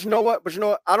 But you know what?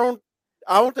 I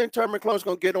don't think Terry McLaurin's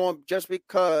gonna get on just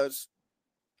because.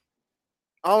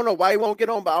 I don't know why he won't get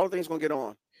on, but I don't think he's gonna get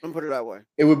on. Let me put it that way.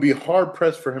 It would be hard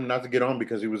pressed for him not to get on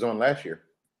because he was on last year.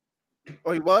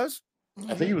 Oh, he was?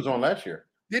 I think he was on last year.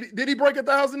 Did he break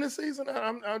 1,000 this season?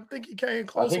 I think he came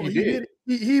close. I think he did.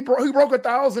 He broke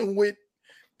 1,000 with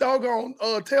doggone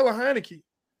Taylor Heineke.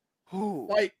 Ooh,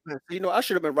 I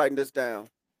should have been writing this down.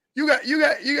 You got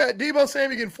Deebo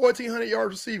Samuel getting 1,400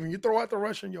 yards receiving. You throw out the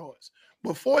rushing yards,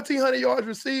 but 1,400 yards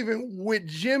receiving with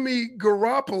Jimmy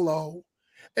Garoppolo,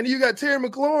 and you got Terry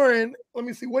McLaurin. Let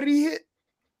me see, what did he hit?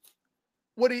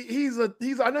 He's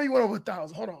I know you went over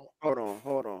 1,000. Hold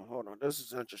on. This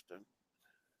is interesting.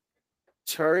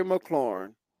 Terry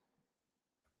McLaurin,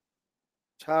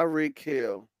 Tyreek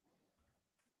Hill,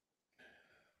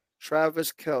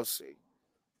 Travis Kelce,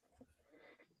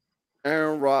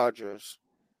 Aaron Rodgers.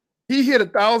 He hit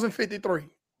 1,053.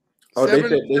 Oh, they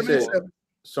said.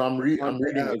 So I'm reading.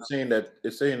 It's saying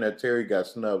that Terry got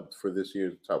snubbed for this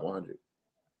year's top 100.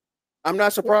 I'm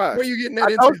not surprised. Where are you getting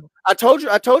that into? I told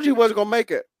you he wasn't gonna make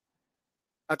it.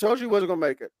 I told you he wasn't gonna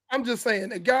make it. I'm just saying,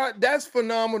 the guy, that's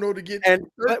phenomenal to get And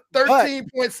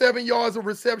 13.7 yards of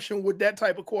reception with that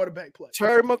type of quarterback play.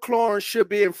 Terry McLaurin should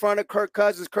be in front of Kirk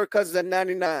Cousins. Kirk Cousins at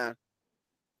 99.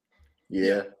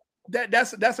 Yeah.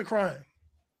 That's a crime.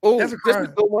 Oh, that's a this is crime. a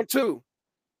good one too.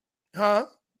 Huh?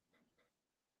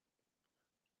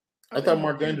 I thought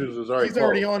Mark Andrews was already. He's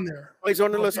already on there. Oh, he's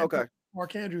on the list. Okay.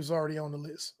 Mark Andrews is already on the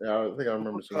list. Yeah, I think I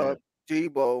remember seeing that.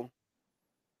 Debo.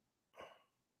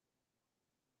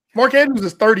 Mark Andrews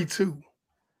is 32.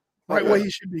 Right where he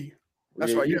should be.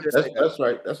 That's right. That's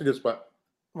right. That's a good spot.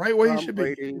 Right where he should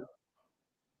be.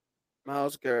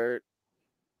 Myles Garrett.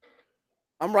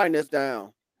 I'm writing this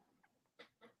down.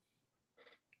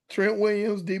 Trent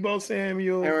Williams, Debo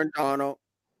Samuel, Aaron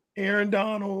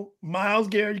Donald, Myles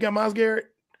Garrett. You got Myles Garrett?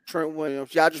 Trent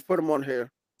Williams. Yeah, I just put him on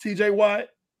here. TJ Watt.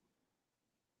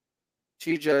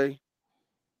 TJ.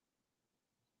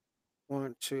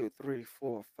 1, 2, 3,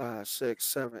 4, 5, 6,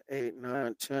 7, 8,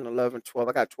 9, 10, 11, 12.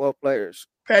 I got 12 players.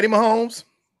 Patty Mahomes.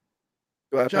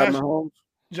 Do I have Pat Mahomes?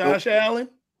 Josh Allen.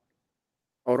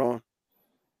 Hold on.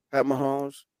 Pat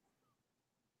Mahomes.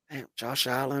 Damn, Josh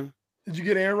Allen. Did you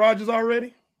get Aaron Rodgers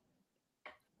already?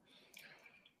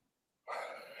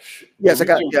 Yes, I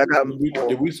got him.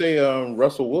 Did we say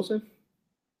Russell Wilson?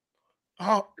 Oh,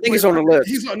 I think he's on the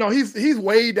list. He's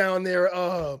way down there.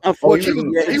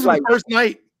 Unfortunately, he was like the first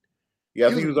night. Yeah, I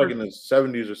think he was like in the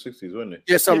 70s or 60s, wasn't he?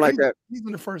 Yeah, something like that. He's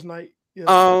in the first night. Yeah.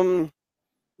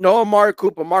 No, Amari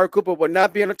Cooper. Amari Cooper would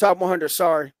not be in the top 100.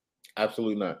 Sorry.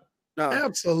 Absolutely not. No.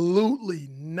 Absolutely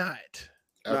not.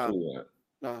 Absolutely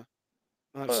not.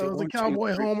 No. It was a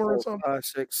Cowboy homer or something. 5,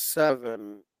 6,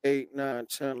 7, 8, 9,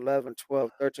 10, 11,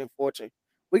 12, 13, 14.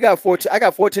 We got 14. I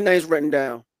got 14 names written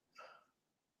down.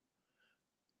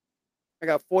 I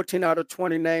got 14 out of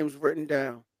 20 names written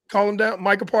down. Call him down.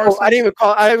 Micah Parsons. I didn't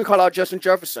even call out Justin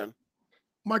Jefferson.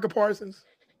 Micah Parsons.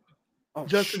 Oh,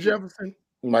 Justin Jefferson.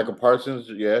 Micah Parsons,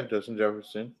 yeah, Justin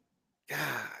Jefferson. God.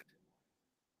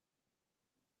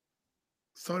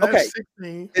 So that's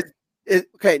 16.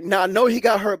 Okay, now I know he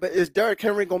got hurt, but is Derrick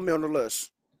Henry going to be on the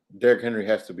list? Derrick Henry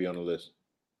has to be on the list,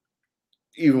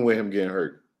 even with him getting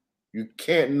hurt. You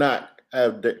can't not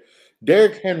have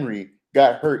Derrick Henry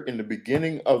got hurt in the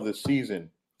beginning of the season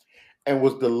and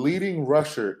was the leading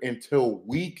rusher until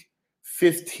week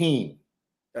 15.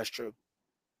 That's true.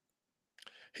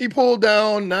 He pulled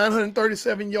down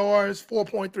 937 yards,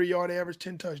 4.3 yard average,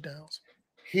 10 touchdowns.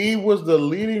 He was the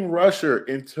leading rusher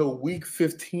until week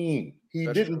 15. He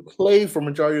didn't play for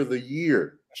majority of the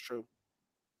year. That's true.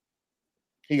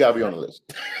 He got to be on the list.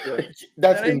 Yeah.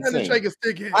 That's that ain't insane. Shake a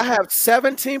stick in. I have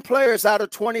 17 players out of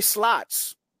 20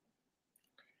 slots.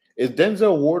 Is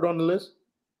Denzel Ward on the list?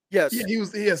 Yes. Yeah,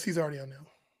 he's already on there.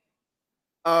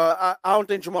 I don't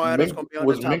think Jamal Adams is going to be on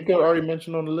the top. Was Minka already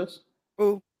mentioned on the list?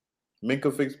 Who?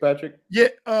 Minka Fitzpatrick? Yeah,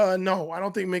 no, I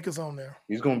don't think Minka's on there.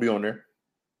 He's going to be on there.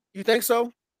 You think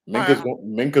so? Minka's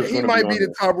going to be He might be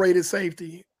the top-rated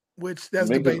safety, which that's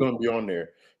Minka's going to be on there.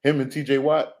 Him and T.J.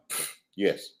 Watt?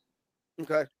 Yes.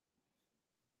 Okay.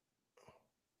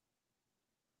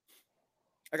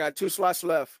 I got 2 slots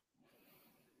left.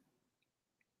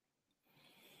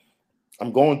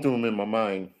 I'm going through them in my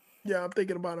mind. Yeah, I'm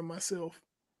thinking about it myself.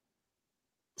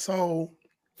 So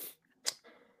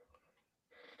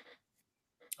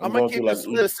I'm gonna keep this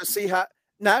list to see how,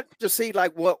 not to see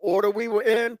like what order we were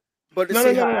in, but to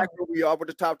see how accurate we are with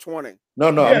the top 20.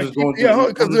 No, yeah, I'm just going through. Yeah,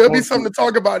 because there'll be something to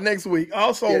talk about next week.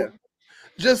 Also,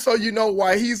 just so you know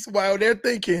while they're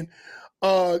thinking,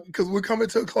 because we're coming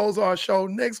to a close of our show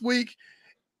next week.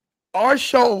 Our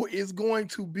show is going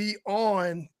to be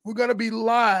on. We're going to be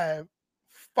live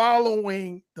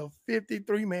following the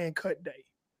 53-man cut day.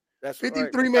 That's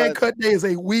 53-man cut day is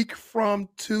a week from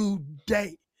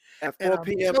today. At 4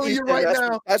 p.m.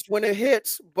 Eastern, that's when it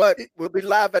hits, but we'll be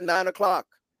live at 9 o'clock.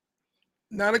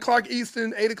 9 o'clock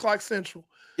Eastern, 8 o'clock Central.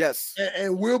 Yes.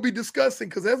 And we'll be discussing,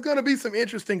 because there's going to be some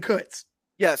interesting cuts.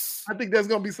 Yes. I think there's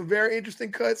going to be some very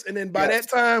interesting cuts. And then by that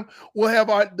time, we'll have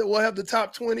the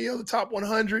top 20 or the top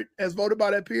 100 as voted by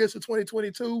their peers for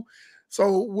 2022.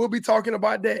 So we'll be talking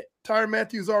about that. Tyrann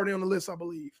Mathieu is already on the list, I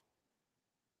believe.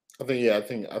 I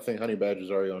think Honey Badger's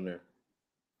already on there.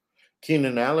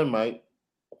 Keenan Allen might.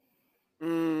 He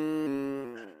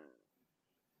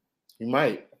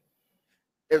might.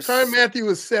 If Tyrann Mathieu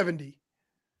is 70.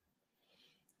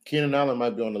 Keenan Allen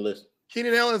might be on the list.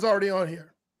 Keenan Allen is already on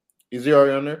here. Is he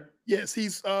already on there? Yes,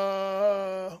 he's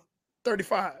 35.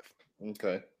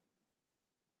 Okay.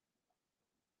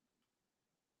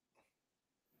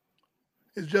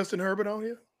 Is Justin Herbert on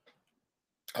here?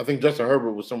 I think Justin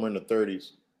Herbert was somewhere in the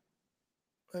 30s.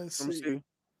 Let's see.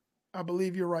 I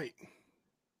believe you're right.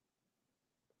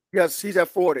 Yes, he's at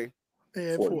 40.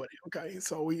 And 40. Okay,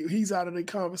 so he's out of the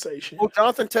conversation. Oh,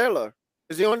 Jonathan Taylor.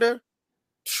 Is he on there?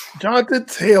 Jonathan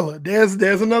Taylor. There's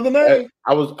another name.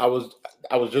 I was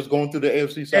just going through the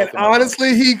AFC South. And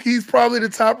honestly, he's probably the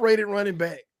top rated running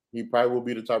back. He probably will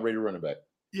be the top rated running back.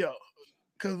 Yeah.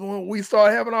 Because when we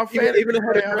start having our fantasy even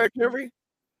ahead of Derrick Henry?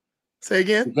 Say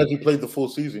again? Because he played the full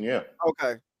season, yeah.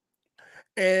 Okay.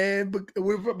 And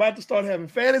we're about to start having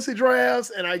fantasy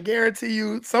drafts, and I guarantee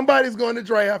you somebody's going to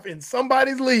draft in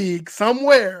somebody's league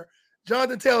somewhere.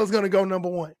 Jonathan Taylor's going to go number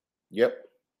 1. Yep.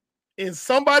 In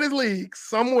somebody's league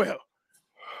somewhere,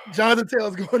 Jonathan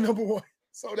Taylor's going number 1.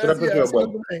 So that's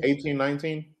 18,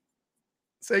 19?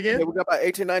 Say again? Yeah, we got about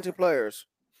 18, 19 players.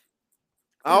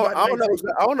 I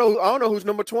don't know who's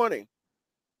number 20.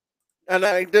 And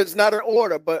it's not an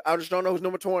order, but I just don't know who's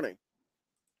number 20.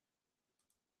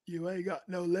 You ain't got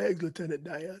no legs, Lieutenant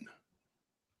Dan.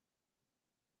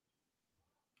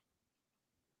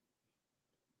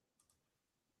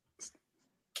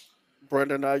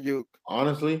 Brandon Ayuk.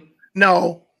 Honestly?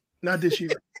 No, not this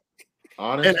year.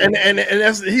 Honestly? And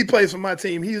that's he plays for my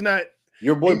team. He's not.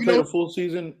 Your boy played a full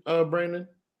season, Brandon?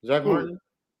 Zach Martin?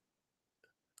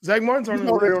 Zach Martin's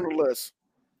already on the list.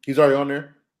 He's already on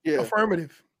there? Yeah.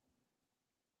 Affirmative.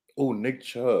 Oh, Nick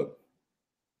Chubb.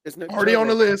 Is Nick already Chubb on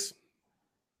the list.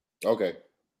 Okay.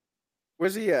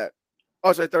 Where's he at? Oh,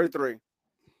 it's at 33.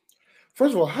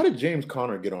 First of all, how did James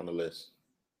Conner get on the list?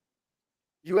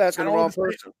 You asking the wrong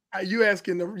person.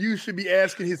 You should be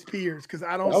asking his peers because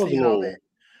I don't see how that.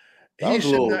 He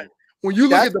should not. When you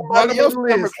look at the bottom of the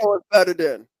list, better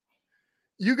than.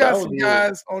 You got some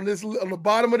guys on the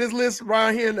bottom of this list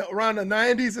around here around the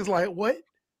 90s. It's like, what?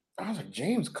 I was like,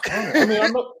 James Conner. I mean, I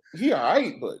know he all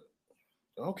right, but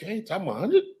okay, top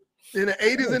 100. In the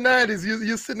 80s and 90s,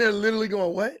 you're sitting there literally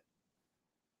going, what?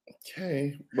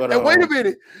 Okay. But and wait a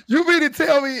minute. You mean to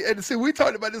tell me, and see, we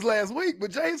talked about this last week, but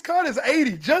James Conner's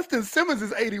 80. Justin Simmons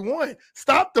is 81.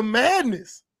 Stop the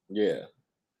madness. Yeah.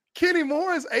 Kenny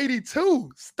Moore is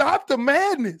 82. Stop the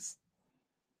madness.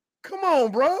 Come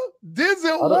on, bro.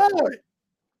 Denzel Ward.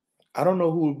 I don't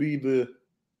know who would be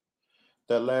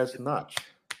that last notch.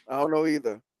 I don't know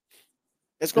either.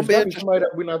 It's gonna be somebody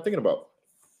that we're not thinking about.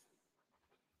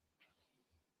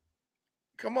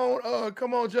 Come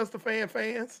on, Just the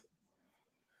fans.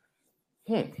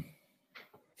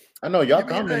 I know y'all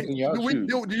commenting. Y'all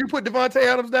did you put Devontae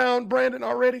Adams down, Brandon,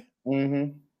 already?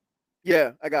 Mm-hmm.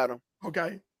 Yeah, I got him.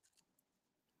 Okay.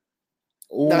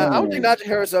 Nah, I don't think Najee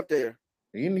Harris up there.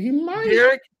 He might.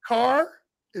 Derek Carr,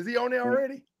 is he on there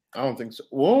already? I don't think so.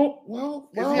 Well.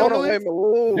 Is he on the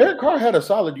list? Derek Carr had a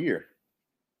solid year.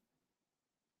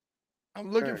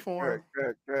 I'm looking for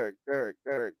him.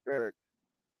 Derek.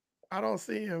 I don't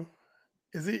see him.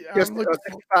 Is he? I'm looking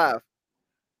 65.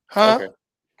 Huh? Okay.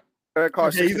 Derek Carr.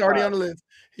 Okay, he's already on the list.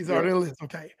 He's already on the list.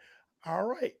 Okay. All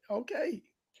right. Okay.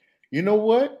 You know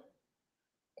what?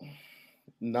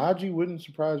 Najee wouldn't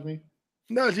surprise me.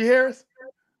 Najee Harris?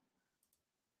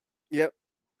 Yep.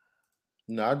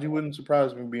 Najee wouldn't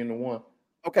surprise me being the one.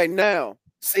 Okay, now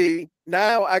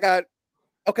I got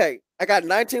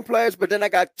 19 players, but then I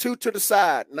got 2 to the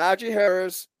side. Najee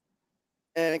Harris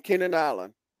and Keenan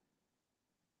Allen.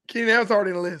 Keenan Allen's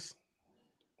already on the list.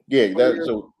 Yeah,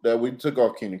 that we took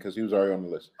off Keenan because he was already on the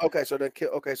list. Okay, so we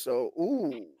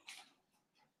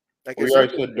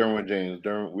already said Derwin James.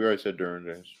 We already said Derwin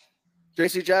James.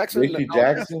 J.C. Jackson. J.C.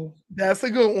 Jackson. That's a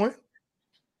good one.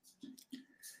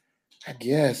 I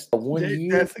guess 1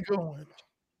 year. That's a good one.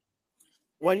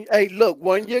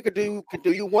 1 year could do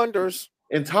you wonders.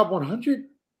 In top 100?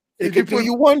 It could do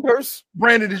you wonders.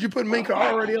 Brandon, did you put Minka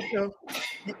already up there?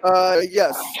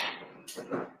 Yes.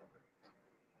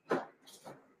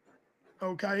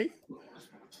 Okay.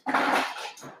 I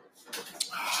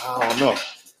don't know.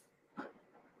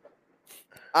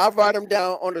 I'll write him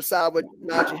down on the side with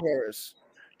Najee Harris.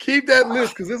 Keep that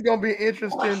list because it's going to be an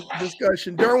interesting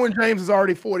discussion. Derwin James is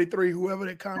already 43, whoever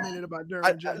that commented about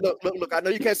Derwin James. Look, I know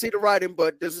you can't see the writing,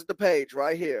 but this is the page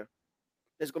right here.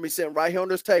 It's going to be sitting right here on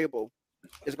this table.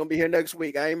 It's going to be here next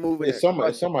week. I ain't moving it's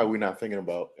somebody we're not thinking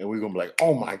about, and we're going to be like,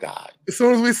 oh, my God. As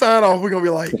soon as we sign off, we're going to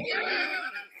be like,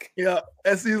 yeah,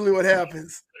 that's usually what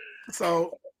happens.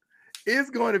 So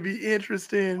it's going to be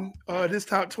interesting. This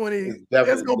top 20,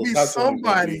 there's going to be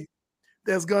somebody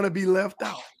that's going to be left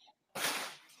out.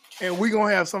 And we're going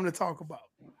to have something to talk about.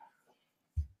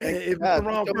 And if it's the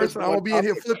wrong person, I'm going to be in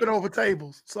here flipping over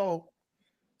tables. So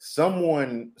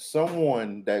someone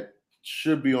that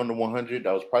should be on the 100,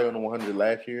 that was probably on the 100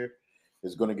 last year,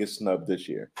 is going to get snubbed this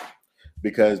year.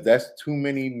 Because that's too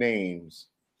many names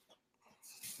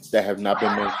that have not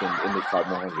been mentioned in the top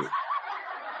 100.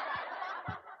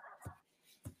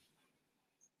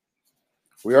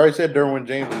 We already said Derwin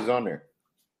James is on there.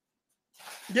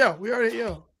 Yeah,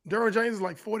 Derwin James is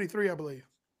like 43, I believe.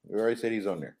 We already said he's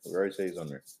on there.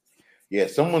 Yeah,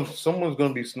 someone's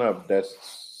gonna be snubbed.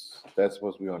 That's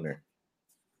supposed to be on there.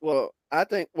 Well, I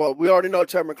think. Well, we already know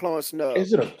Terry McLaurin snubbed.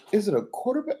 Is it a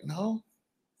quarterback? No,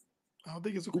 I don't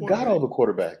think it's a we quarterback. got all the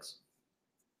quarterbacks.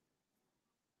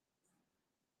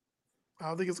 I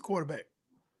don't think it's a quarterback.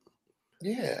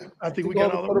 Yeah, I think we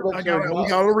got all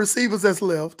the receivers that's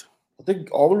left. I think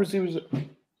all the receivers.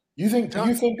 You think?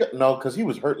 No, because he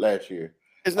was hurt last year.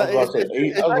 It's not.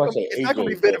 It's not going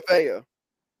to be Vita Vea.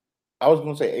 I was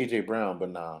going to say AJ Brown, but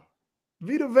nah.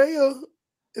 Vita Vea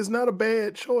is not a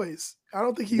bad choice. I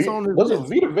don't think he's on the list.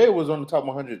 Vita Vea was on the top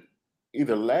 100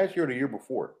 either last year or the year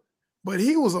before. But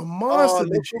he was a monster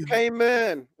this year. Came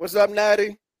in. What's up,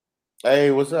 Natty?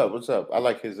 Hey, what's up? I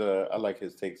like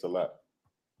his takes a lot.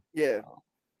 Yeah.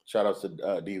 Shout out to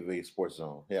DV Sports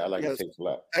Zone. Yeah, I like his takes a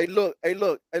lot. Hey, look,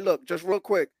 just real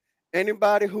quick.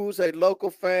 Anybody who's a local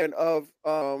fan of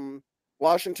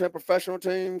Washington professional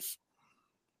teams,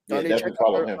 definitely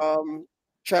follow him.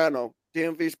 Channel,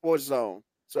 DMV Sports Zone.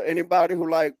 So anybody who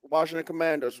like Washington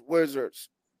Commanders, Wizards,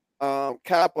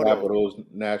 Capitals,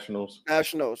 Nationals,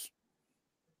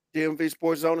 DMV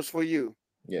Sports Zone is for you.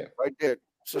 Yeah, right there.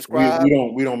 Subscribe.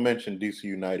 We don't mention DC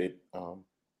United.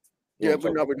 We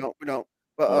don't.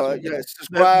 But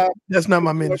subscribe. That's not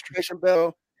my ministry. Notification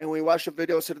bell, and when you watch the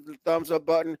videos, hit the thumbs up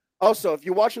button. Also, if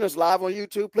you're watching us live on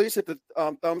YouTube, please hit the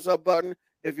thumbs up button.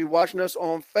 If you're watching us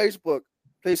on Facebook,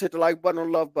 please hit the like button or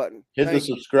love button. Hit the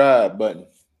subscribe button.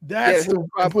 That's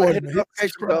important. Hit the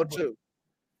notification bell too.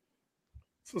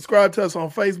 Subscribe to us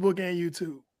on Facebook and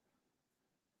YouTube.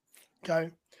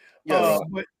 Okay. Yes.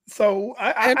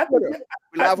 I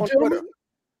live on Twitter.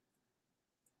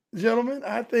 Gentlemen,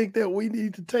 I think that we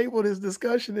need to table this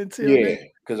discussion until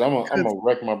because I'm gonna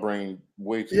wreck my brain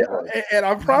way too hard. And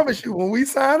I promise you, when we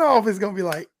sign off, it's gonna be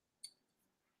like,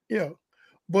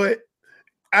 But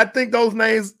I think those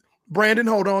names, Brandon,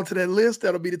 hold on to that list.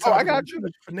 That'll be the topic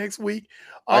for next week.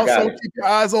 Also, keep your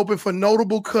eyes open for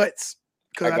notable cuts.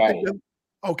 Because I think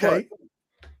okay.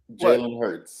 Jalen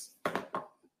Hurts.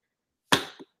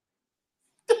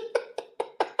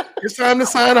 It's time to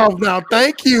sign off now.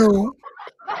 Thank you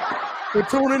for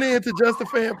tuning in to Just a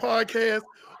Fan Podcast.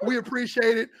 We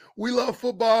appreciate it. We love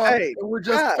football. And we're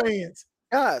just fans.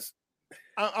 Guys,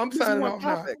 I'm signing off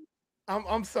now.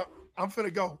 I'm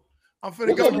finna go.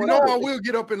 You know I will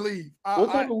get up and leave.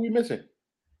 What time are we missing?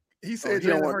 He said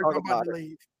Jalen Hurts. I'm about to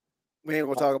leave. We ain't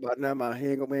gonna talk about it. Never mind. We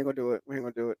ain't gonna do it.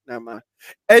 Never mind.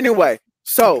 Anyway,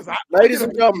 so ladies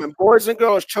and gentlemen, boys and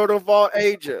girls, children of all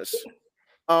ages.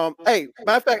 Hey,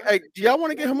 matter of fact, do y'all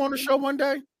want to get him on the show one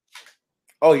day?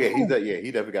 Oh yeah, he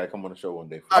definitely got to come on the show one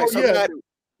day. All right, so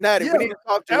Natty, we need to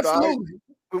talk to you. Absolutely. All right?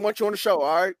 We want you on the show.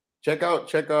 All right. Check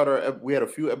out our. We had a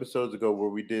few episodes ago where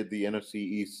we did the NFC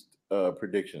East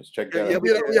predictions. Check that out.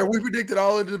 We predicted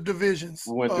all of the divisions.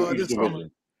 We went through each division.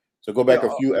 So go back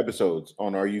a few episodes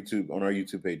on our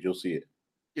YouTube page. You'll see it.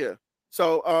 Yeah.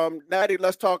 So Natty,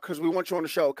 let's talk because we want you on the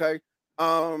show. Okay.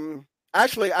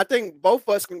 Actually, I think both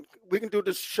of us can do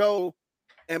this show,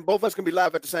 and both of us can be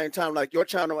live at the same time, like your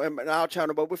channel and our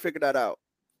channel. But we'll figure that out.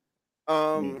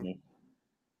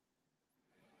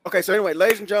 Okay, so anyway,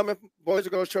 ladies and gentlemen, boys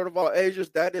and girls, children of all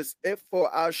ages, that is it for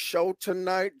our show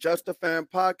tonight. Just a Fan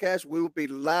Podcast. We will be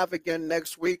live again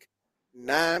next week,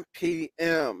 9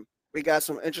 p.m. We got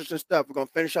some interesting stuff. We're gonna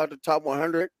finish out the top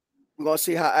 100. We're gonna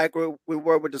see how accurate we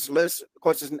were with this list. Of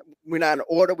course, we're not in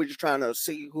order. We're just trying to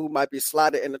see who might be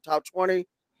slotted in the top 20.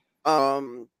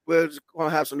 We're just gonna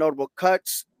have some notable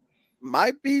cuts.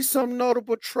 Might be some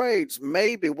notable trades.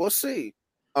 Maybe we'll see.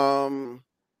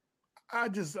 I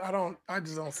just don't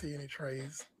see any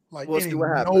trades like we'll any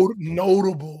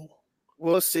notable.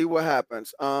 We'll see what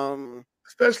happens.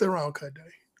 Especially around cut day.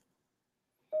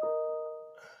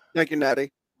 Thank you,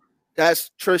 Natty.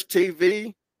 That's Trish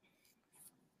TV,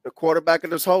 the quarterback of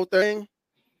this whole thing.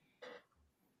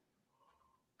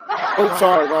 Oh,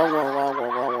 sorry, wrong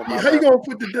one. How you gonna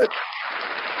put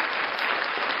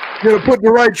You're gonna put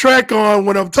the right track on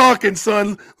when I'm talking,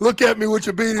 son. Look at me with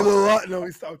your beady little eye. No,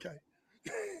 it's okay.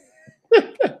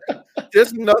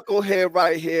 This knucklehead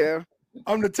right here.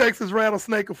 I'm the Texas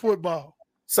Rattlesnake of football.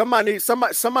 Somebody need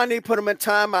to put him in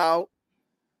timeout.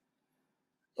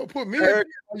 Don't put me Eric,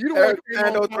 in. You don't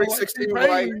Fernando 316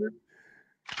 right.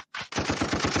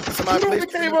 Somebody please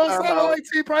came on sounding like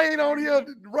T-Pain on here.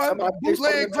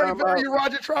 Bootleg Great Value,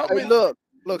 Roger Troutman. Hey,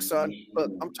 look, son.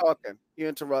 Look, I'm talking. You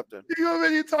interrupted.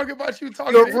 You talking about you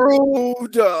talking. You're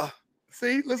rude.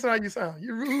 See, listen how you sound.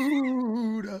 You're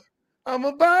rude.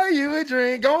 I'ma buy you a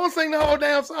drink. Go on, sing the whole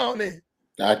damn song then.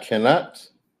 I cannot.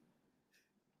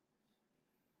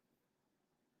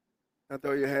 And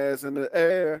throw your hands in the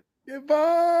air. Your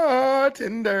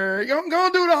bartender. You're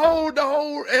gonna do the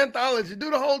whole anthology. Do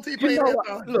the whole T-Pain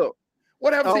anthology. Look.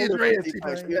 What happened to your dreads,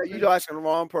 T-Pain? Yeah, you're asking the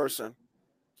wrong person.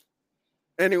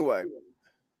 Anyway,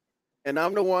 and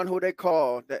I'm the one who they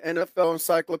call the NFL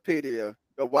encyclopedia,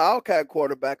 the Wildcat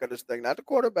quarterback of this thing, not the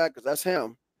quarterback, because that's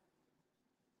him.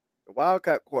 The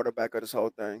Wildcat quarterback of this whole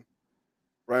thing.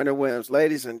 Brandon Williams,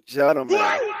 ladies and gentlemen.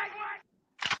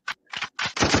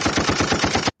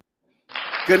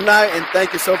 Good night, and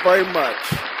thank you so very much.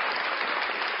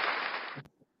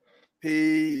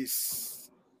 Peace.